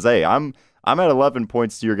with it, because hey, I'm at 11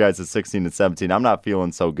 points to your guys at 16 and 17. I'm not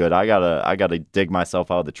feeling so good. I gotta dig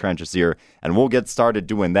myself out of the trenches here, and we'll get started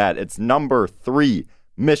doing that. It's number 3,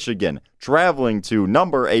 Michigan, traveling to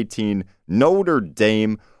number 18, Notre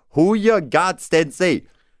Dame. Who you got, Stensey?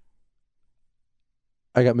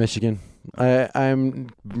 I got Michigan. I'm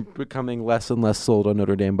becoming less and less sold on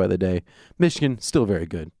Notre Dame by the day. Michigan, still very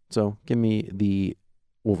good. So give me the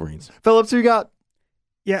Wolverines. Phillips, who you got?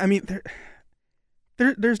 Yeah, I mean,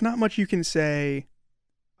 there's not much you can say.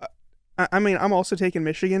 I mean, I'm also taking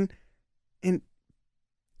Michigan, and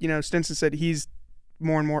Stinson said he's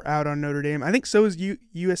more and more out on Notre Dame. I think so is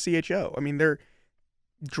USCHO. I mean, they're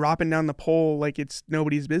dropping down the poll like it's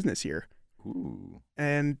nobody's business here. Ooh.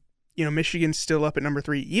 And Michigan's still up at number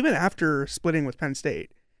 3, even after splitting with Penn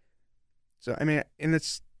State. So I mean, and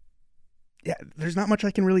there's not much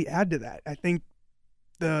I can really add to that. I think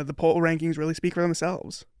the poll rankings really speak for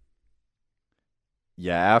themselves.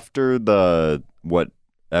 Yeah, after the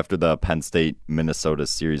Penn State Minnesota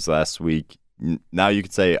series last week, now you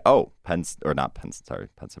could say, Penn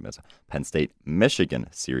State Michigan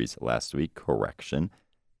series last week. Correction.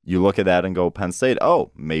 You look at that and go, Penn State,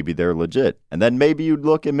 maybe they're legit. And then maybe you'd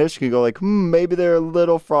look at Michigan and go like, maybe they're a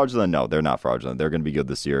little fraudulent. No, they're not fraudulent. They're going to be good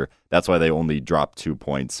this year. That's why they only dropped 2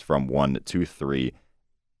 points from 1 to 3.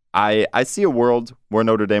 I see a world where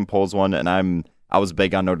Notre Dame pulls one, and I was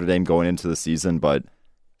big on Notre Dame going into the season, but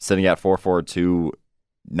sitting at 4-4-2,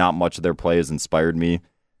 not much of their play has inspired me.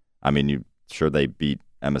 I mean, they beat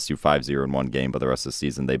MSU 5-0 in one game, but the rest of the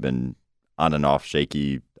season they've been on and off,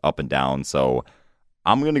 shaky, up and down. So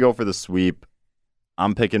I'm going to go for the sweep.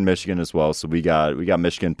 I'm picking Michigan as well. So we got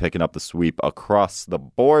Michigan picking up the sweep across the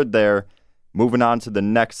board there. Moving on to the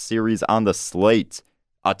next series on the slate,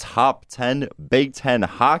 a top 10 Big Ten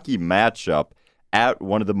hockey matchup at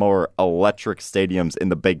one of the more electric stadiums in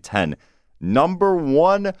the Big Ten. Number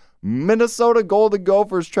 1, Minnesota Golden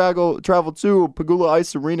Gophers travel to Pagula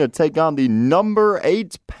Ice Arena, take on the number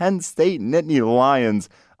 8 Penn State Nittany Lions.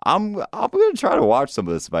 I'm going to try to watch some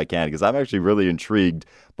of this if I can, because I'm actually really intrigued,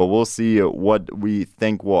 but we'll see what we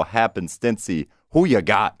think will happen. Stincy, who you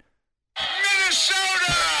got? Minnesota!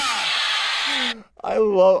 I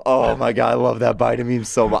love that Biden meme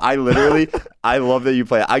so much. I love that you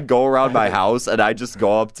play it. I go around my house and I just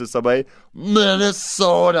go up to somebody,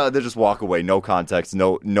 Minnesota, and they just walk away. No context,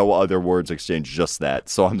 no other words exchanged, just that.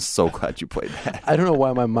 So I'm so glad you played that. I don't know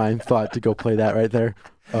why my mind thought to go play that right there.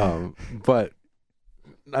 But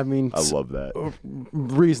I mean, I love that.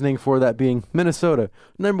 Reasoning for that being Minnesota,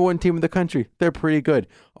 number 1 team in the country. They're pretty good.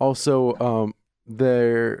 Also,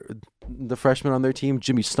 the freshman on their team,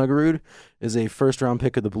 Jimmy Snuggerud, is a first-round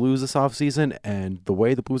pick of the Blues this offseason, and the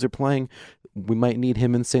way the Blues are playing, we might need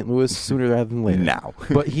him in St. Louis sooner rather than later. Now.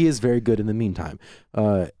 But he is very good in the meantime.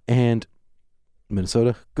 And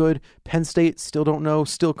Minnesota, good. Penn State, still don't know.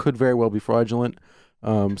 Still could very well be fraudulent.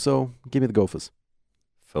 So give me the Gophers.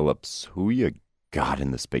 Phillips, who you got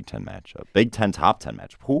in this Big Ten matchup? Big Ten top 10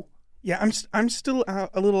 matchup. Who? Yeah, I'm still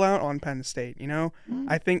a little out on Penn State.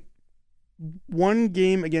 I think one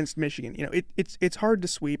game against Michigan. It's hard to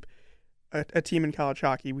sweep a team in college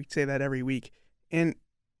hockey. We say that every week, and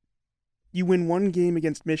you win one game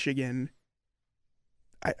against Michigan.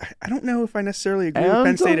 I don't know if I necessarily agree with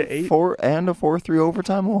Penn State at 8. And a 4-3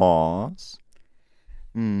 overtime loss.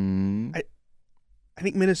 I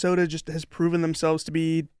think Minnesota just has proven themselves to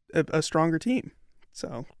be a stronger team.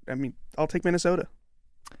 So, I'll take Minnesota.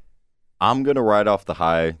 I'm going to ride off the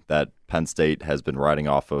high that Penn State has been riding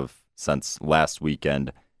off of since last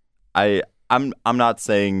weekend. I'm not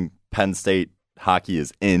saying Penn State hockey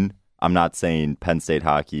is in. I'm not saying Penn State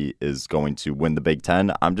hockey is going to win the Big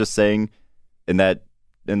Ten. I'm just saying in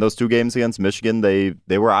those 2 games against Michigan,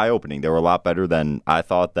 they were eye-opening. They were a lot better than I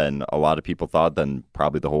thought, than a lot of people thought, than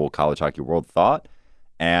probably the whole college hockey world thought.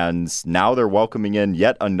 And now they're welcoming in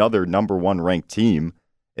yet another number 1 ranked team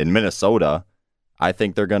in Minnesota. I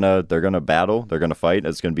think they're gonna battle. They're gonna fight.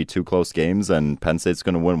 It's gonna be 2 close games, and Penn State's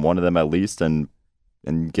gonna win one of them at least, and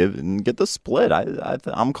get the split.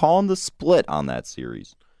 I'm calling the split on that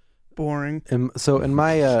series. Boring. So in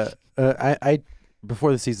my I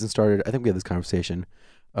before the season started, I think we had this conversation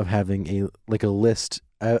of having a list.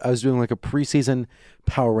 I was doing like a preseason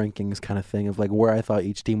power rankings kind of thing of like where I thought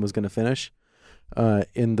each team was going to finish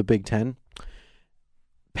in the Big Ten.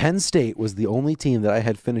 Penn State was the only team that I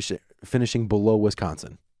had finishing below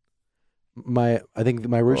Wisconsin. I think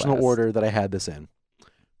my original order that I had this in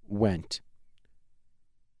went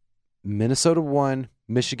Minnesota 1,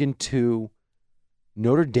 Michigan 2,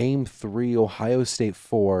 Notre Dame 3, Ohio State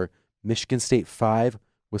 4, Michigan State 5,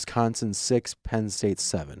 Wisconsin 6, Penn State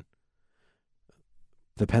 7.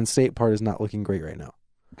 The Penn State part is not looking great right now.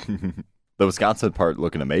 The Wisconsin part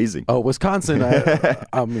looking amazing. Oh, Wisconsin,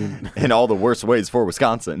 I mean... in all the worst ways for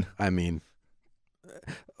Wisconsin. I mean,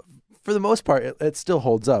 for the most part, it still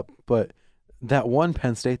holds up, but that one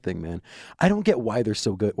Penn State thing, man, I don't get why they're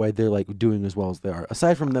so good, why they're like doing as well as they are.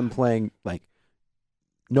 Aside from them playing like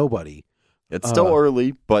nobody. It's still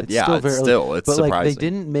early, but it's but surprising. Like, they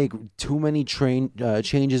didn't make too many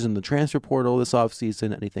changes in the transfer portal this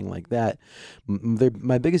offseason, anything like that.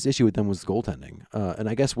 My biggest issue with them was goaltending. And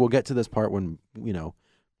I guess we'll get to this part when,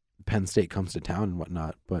 Penn State comes to town and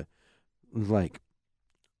whatnot. But, like,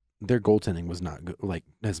 their goaltending was not good, like,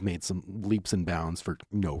 has made some leaps and bounds for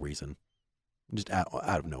no reason. Just out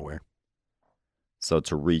of nowhere. So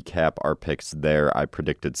to recap our picks there, I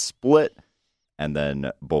predicted split. And then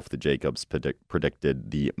both the Jacobs predicted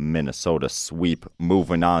the Minnesota sweep.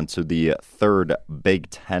 Moving on to the third Big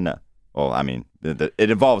Ten. Well, I mean, it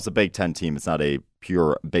involves a Big Ten team. It's not a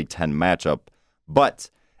pure Big Ten matchup. But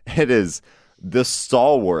it is the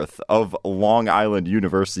stalwart of Long Island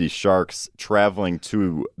University Sharks traveling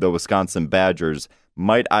to the Wisconsin Badgers.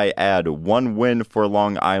 Might I add, 1 win for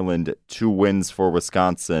Long Island, 2 wins for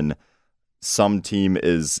Wisconsin. Some team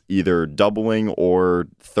is either doubling or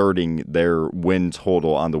thirding their win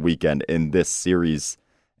total on the weekend in this series.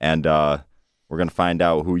 And we're going to find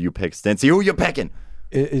out who you pick. Stincy, who you picking?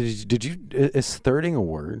 Is thirding a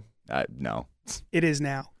word? No. It is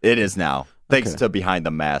now. It is now. Thanks to Behind the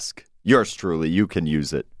Mask. Yours truly. You can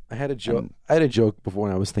use it. I had a joke before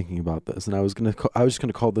when I was thinking about this, and I was just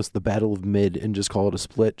gonna call this the Battle of Mid and just call it a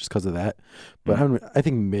split just because of that. But I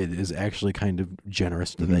think mid is actually kind of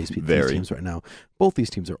generous to these teams right now. Both these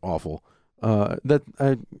teams are awful. That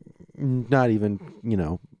I'm not even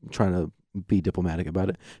trying to be diplomatic about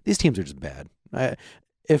it. These teams are just bad.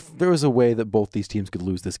 If there was a way that both these teams could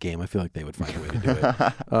lose this game, I feel like they would find a way to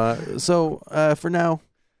do it. So for now,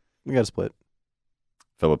 we got a split.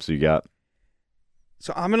 Phillips, who you got?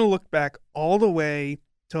 So I'm going to look back all the way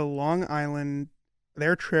to Long Island,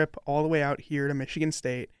 their trip all the way out here to Michigan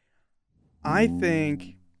State. I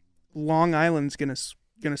think Long Island's going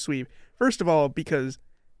to sweep. First of all, because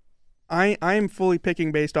I am fully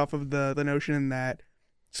picking based off of the notion that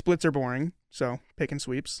splits are boring, so picking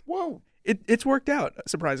sweeps. Whoa. It's worked out,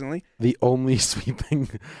 surprisingly. The only sweeping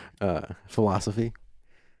philosophy.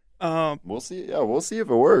 We'll see. Yeah, we'll see if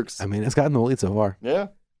it works. I mean, it's gotten the lead so far. Yeah.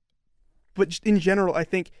 But just in general, I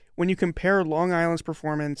think when you compare Long Island's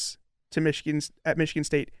performance to Michigan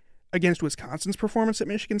State against Wisconsin's performance at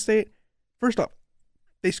Michigan State, first off,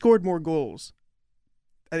 they scored more goals.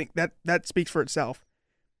 I think that speaks for itself.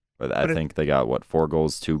 But I think they got 4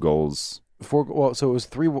 goals, 2 goals. So it was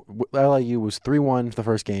 3. LIU was 3-1 the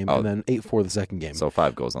first game, and then 8-4 the second game. So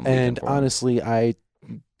 5 goals on the weekend. And honestly, I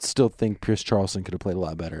still think Pierce Charleston could have played a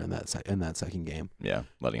lot better in that second game. Yeah,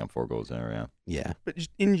 letting up 4 goals there. Yeah. Yeah. But just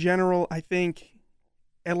in general, I think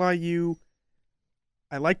LIU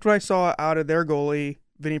I liked what I saw out of their goalie,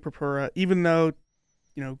 Vinny Purpura, even though,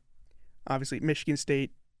 obviously Michigan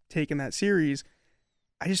State taking that series.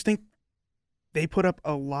 I just think they put up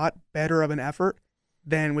a lot better of an effort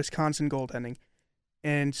than Wisconsin goaltending.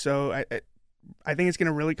 And so I think it's going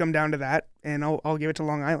to really come down to that, and I'll give it to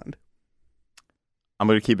Long Island. I'm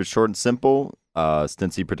going to keep it short and simple.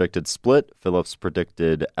 Stincy predicted split. Phillips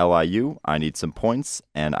predicted LIU. I need some points,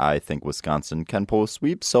 and I think Wisconsin can pull a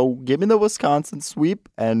sweep. So give me the Wisconsin sweep,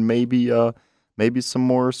 and maybe some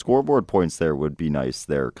more scoreboard points there would be nice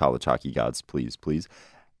there, college hockey gods. Please, please.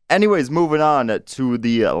 Anyways, moving on to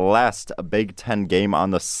the last Big Ten game on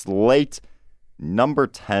the slate. Number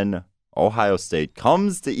 10, Ohio State,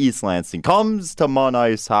 comes to East Lansing, comes to Munn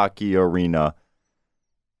Ice Hockey Arena,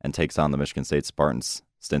 and takes on the Michigan State Spartans.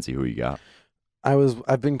 Stincy, who you got?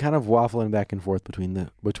 I've been kind of waffling back and forth between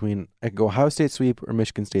I could go Ohio State sweep or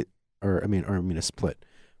Michigan State or a split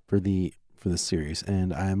for this series,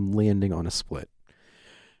 and I'm landing on a split.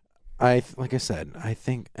 Like I said, I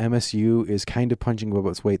think MSU is kind of punching above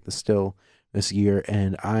its weight still this year,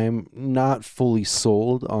 and I'm not fully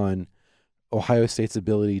sold on Ohio State's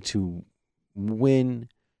ability to win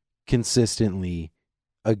consistently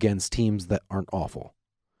against teams that aren't awful.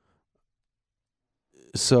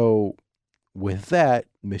 So with that,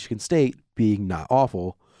 Michigan State being not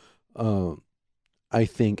awful, I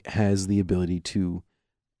think has the ability to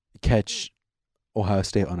catch Ohio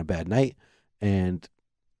State on a bad night and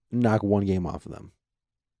knock one game off of them.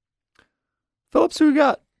 Phillips, who you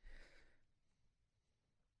got?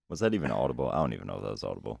 Was that even audible? I don't even know if that was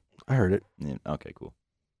audible. I heard it. Yeah, okay, cool.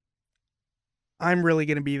 I'm really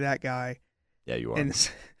going to be that guy. Yeah, you are.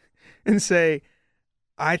 And say,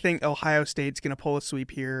 I think Ohio State's going to pull a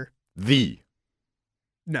sweep here.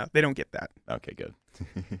 No, they don't get that. Okay, good.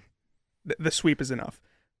 The sweep is enough.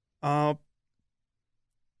 I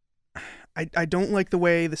don't like the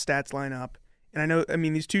way the stats line up.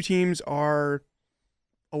 And these two teams are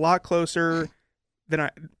a lot closer than I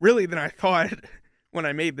thought when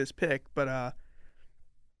I made this pick. But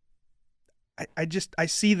I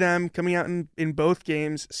see them coming out in both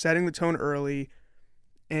games, setting the tone early.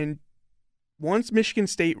 And once Michigan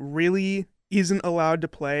State really isn't allowed to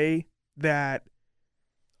play that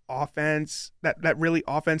offense, that really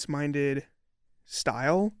offense-minded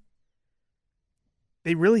style,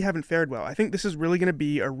 they really haven't fared well. I think this is really going to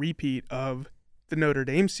be a repeat of the Notre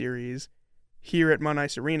Dame series here at Munn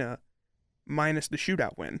Ice Arena, minus the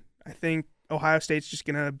shootout win. I think Ohio State's just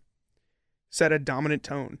going to set a dominant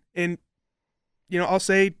tone. And, I'll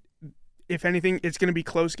say, if anything, it's going to be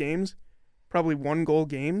close games, probably 1-goal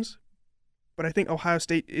games. But I think Ohio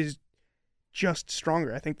State is just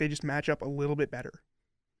stronger. I think they just match up a little bit better.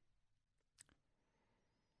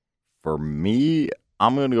 For me,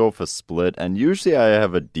 I'm going to go for split. And usually I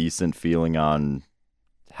have a decent feeling on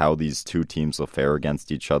how these two teams will fare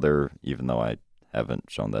against each other, even though I haven't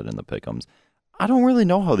shown that in the pick'ems. I don't really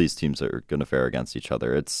know how these teams are going to fare against each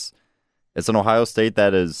other. It's an Ohio State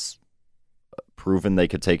that is proven they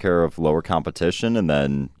could take care of lower competition, and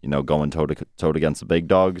then going toe to toe against the big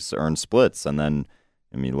dogs, earn splits, and then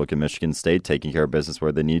look at Michigan State taking care of business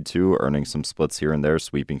where they need to, earning some splits here and there,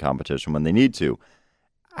 sweeping competition when they need to.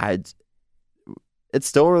 It's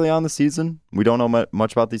still early on in the season. We don't know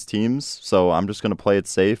much about these teams, so I'm just going to play it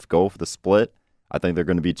safe, go for the split. I think they're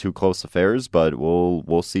going to be two close affairs, but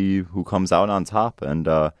we'll see who comes out on top. And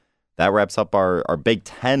that wraps up our Big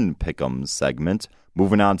Ten Pick'ems segment.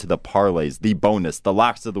 Moving on to the parlays, the bonus, the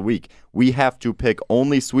locks of the week. We have to pick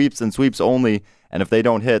only sweeps and sweeps only, and if they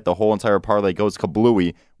don't hit, the whole entire parlay goes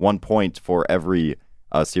kablooey. 1 point for every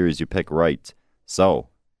series you pick right. So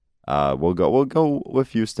we'll go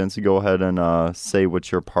with you, Stincy. Go ahead and say what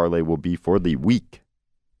your parlay will be for the week.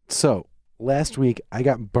 So last week I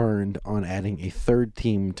got burned on adding a third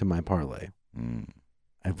team to my parlay.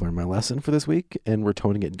 I've learned my lesson for this week, and we're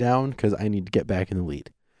toning it down because I need to get back in the lead.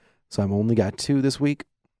 So I've only got 2 this week,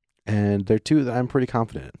 and they're 2 that I'm pretty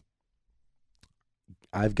confident in.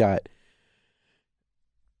 I've got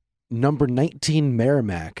number 19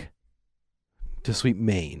 Merrimack to sweep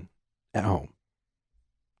Maine at home.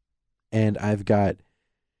 And I've got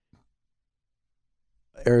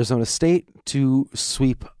Arizona State to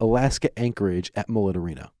sweep Alaska Anchorage at Mullet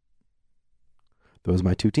Arena. Those are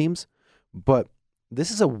my 2 teams. But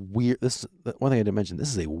this is one thing I didn't mention.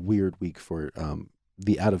 This is a weird week for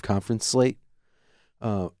the out-of-conference slate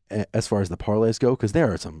as far as the parlays go, because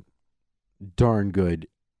there are some darn good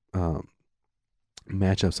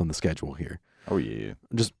matchups on the schedule here. Oh, yeah.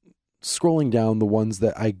 Just scrolling down the ones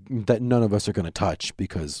that none of us are going to touch,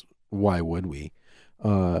 because why would we?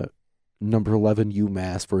 Number 11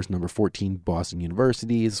 UMass versus number 14 Boston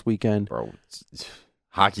University this weekend. Bro,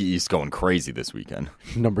 Hockey East going crazy this weekend.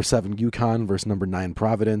 Number 7 UConn versus number 9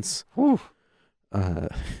 Providence. Whew. Uh,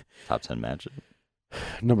 Top 10 matchup.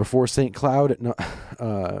 number 4 St. Cloud at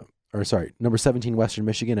number 17 Western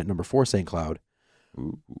Michigan at number 4 St. Cloud.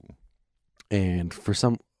 Ooh. And for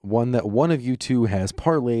one that one of you two has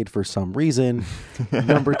parlayed for some reason,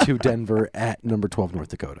 number 2 Denver at number 12 North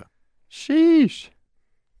Dakota. Sheesh.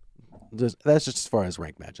 That's just as far as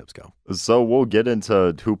ranked matchups go. So we'll get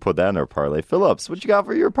into who put that in our parlay. Phillips, what you got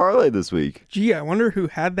for your parlay this week? Gee, I wonder who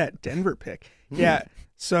had that Denver pick. Yeah,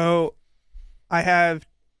 so I have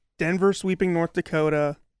Denver sweeping North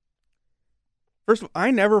Dakota. First of all,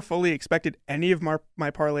 I never fully expected any of my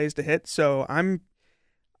parlays to hit, so I'm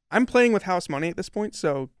playing with house money at this point,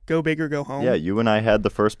 so go big or go home. Yeah, you and I had the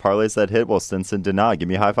first parlays that hit. Well, Stinson did not. Give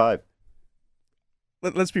me a high five.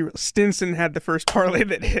 Let's be real. Stinson had the first parlay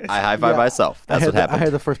that hit. I high five myself. That's what happened. I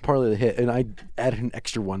had the first parlay to hit, and I added an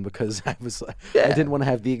extra one because I didn't want to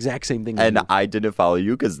have the exact same thing. And I didn't follow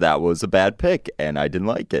you because that was a bad pick, and I didn't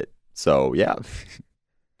like it. So, yeah.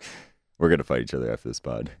 We're going to fight each other after this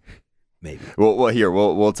pod. Maybe.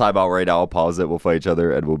 We'll time out right now. I'll pause it. We'll fight each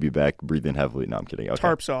other, and we'll be back breathing heavily. No, I'm kidding. Okay.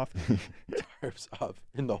 Tarps off. Tarps off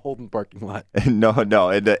in the Holden parking lot.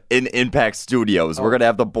 No, in Impact Studios. We're going to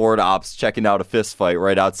have the board ops checking out a fist fight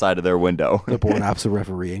right outside of their window. The board ops are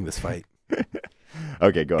refereeing this fight.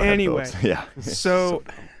 Okay, go ahead. Anyway, Phillips. Yeah. So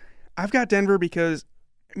I've got Denver because,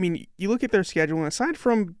 I mean, you look at their schedule, and aside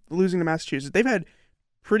from losing to Massachusetts, they've had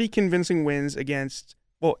pretty convincing wins against,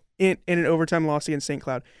 well, in an overtime loss against St.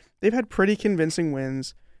 Cloud. They've had pretty convincing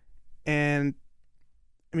wins, and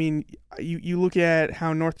I mean, you look at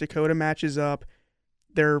how North Dakota matches up.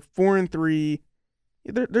 They're 4-3.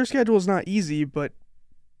 Their schedule is not easy, but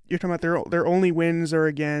you're talking about their only wins are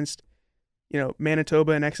against,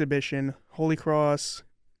 Manitoba in exhibition, Holy Cross.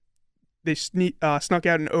 They snuck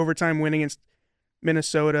out an overtime win against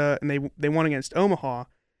Minnesota, and they won against Omaha.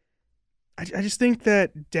 I just think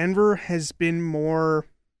that Denver has been more,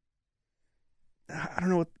 I don't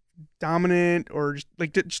know, dominant, or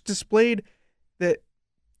just displayed that,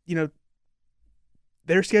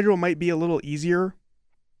 their schedule might be a little easier,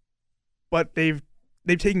 but they've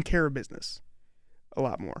taken care of business a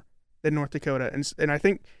lot more than North Dakota, and I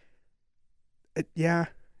think,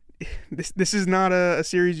 this is not a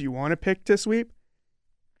series you want to pick to sweep,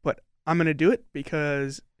 but I'm gonna do it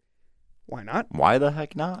because why not? Why the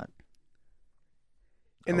heck not?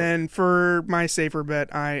 And then for my safer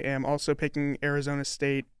bet, I am also picking Arizona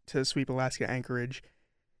State to sweep Alaska Anchorage.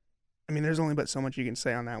 I mean, there's only but so much you can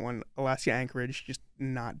say on that one. Alaska Anchorage just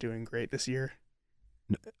not doing great this year.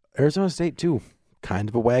 Arizona State, too. Kind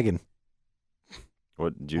of a wagon.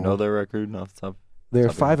 What, do you know their record off the top? They're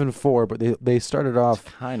 5-4, but they started off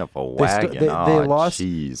kind of a wagon. They lost.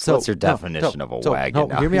 Jeez. So, What's your definition of a wagon?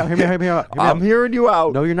 No, hear me out. I'm hearing you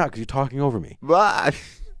out. No, you're not, because you're talking over me. But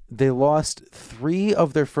They lost three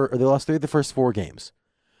of the first 4 games.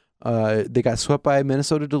 They got swept by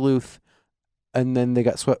Minnesota Duluth, and then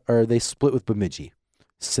they split with Bemidji.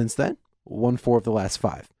 Since then, won 4 of the last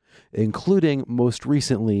 5, including most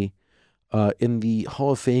recently in the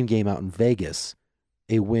Hall of Fame game out in Vegas,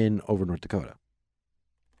 a win over North Dakota.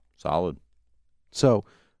 Solid. So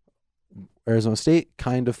Arizona State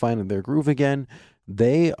kind of finding their groove again.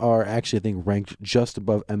 They are actually, I think, ranked just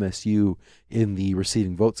above MSU in the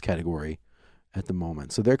receiving votes category at the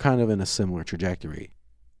moment. So they're kind of in a similar trajectory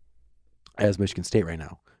as Michigan State right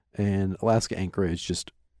now. And Alaska Anchorage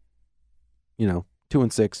just,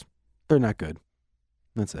 2-6. They're not good.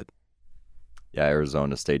 That's it. Yeah,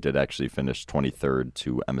 Arizona State did actually finish 23rd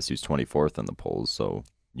to MSU's 24th in the polls, so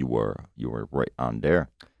you were right on there.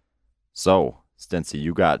 So, Stincy,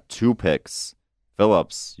 you got 2 picks.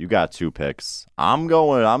 Phillips, you got 2 picks.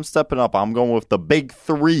 I'm stepping up. I'm going with the big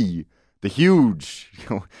 3, the huge,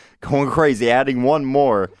 going crazy, adding 1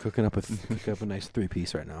 more. Cooking up a nice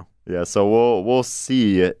 3-piece right now. Yeah, so we'll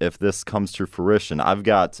see if this comes to fruition. I've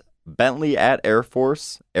got Bentley at Air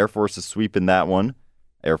Force. Air Force is sweeping that one.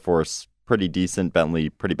 Air Force pretty decent, Bentley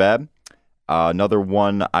pretty bad. Another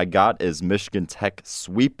one I got is Michigan Tech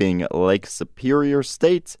sweeping Lake Superior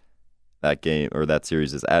State. That game or that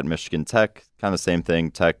series is at Michigan Tech. Kind of same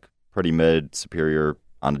thing. Tech pretty mid, Superior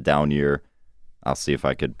on a down year. I'll see if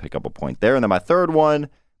I could pick up a point there. And then my third one,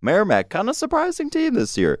 Merrimack, kind of surprising team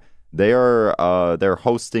this year. They're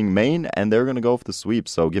hosting Maine, and they're going to go with the sweep.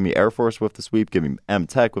 So give me Air Force with the sweep, give me M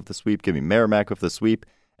Tech with the sweep, give me Merrimack with the sweep,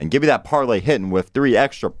 and give me that parlay hitting with 3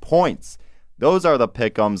 extra points. Those are the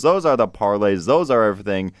pick'ems. Those are the parlays. Those are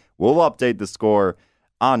everything. We'll update the score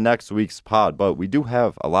on next week's pod, but we do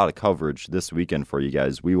have a lot of coverage this weekend for you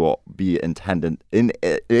guys. We will be in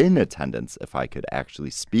attendance, if I could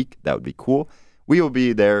actually speak. That would be cool. we will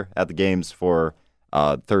be there at the games for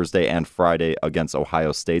Thursday and Friday against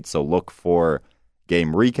Ohio State. So look for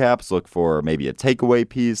game recaps, look for maybe a takeaway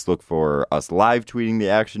piece, look for us live tweeting the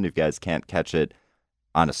action if you guys can't catch it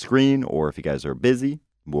on a screen or if you guys are busy.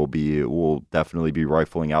 We'll definitely be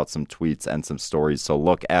rifling out some tweets and some stories. So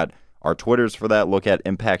look at our Twitters for that. Look at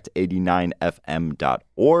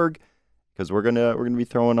impact89fm.org because we're gonna be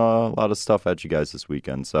throwing a lot of stuff at you guys this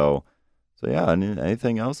weekend. So yeah.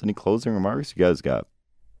 Anything else? Any closing remarks you guys got?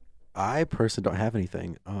 I personally don't have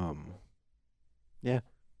anything. Yeah.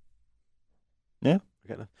 Yeah.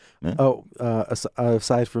 Okay. Yeah. Oh,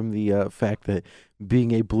 aside from the fact that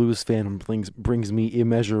being a Blues fan brings me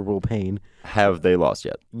immeasurable pain. Have they lost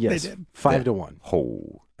yet? Yes, They did. 5-1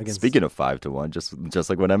 Oh, Against- speaking of 5-1, just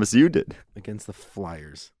like what MSU did. against the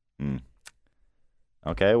Flyers.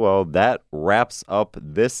 Okay, well that wraps up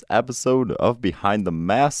this episode of Behind the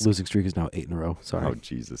Mask. Losing streak is now 8 in a row. Sorry. Oh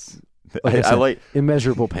Jesus! Like I I said, like.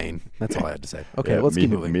 immeasurable pain. That's all I had to say. Okay, Yeah, let's keep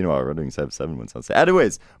moving. Meanwhile, Red Wings have 7 wins on Saturday.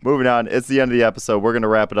 Anyways, moving on. It's the end of the episode. We're going to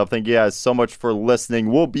wrap it up. Thank you guys so much for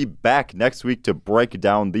listening. We'll be back next week to break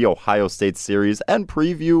down the Ohio State series and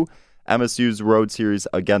preview MSU's road series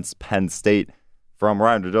against Penn State. From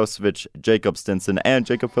Ryan Radosevich, Jacob Stinson, and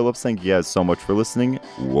Jacob Phillips, thank you guys so much for listening.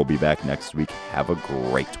 We'll be back next week. Have a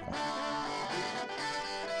great one.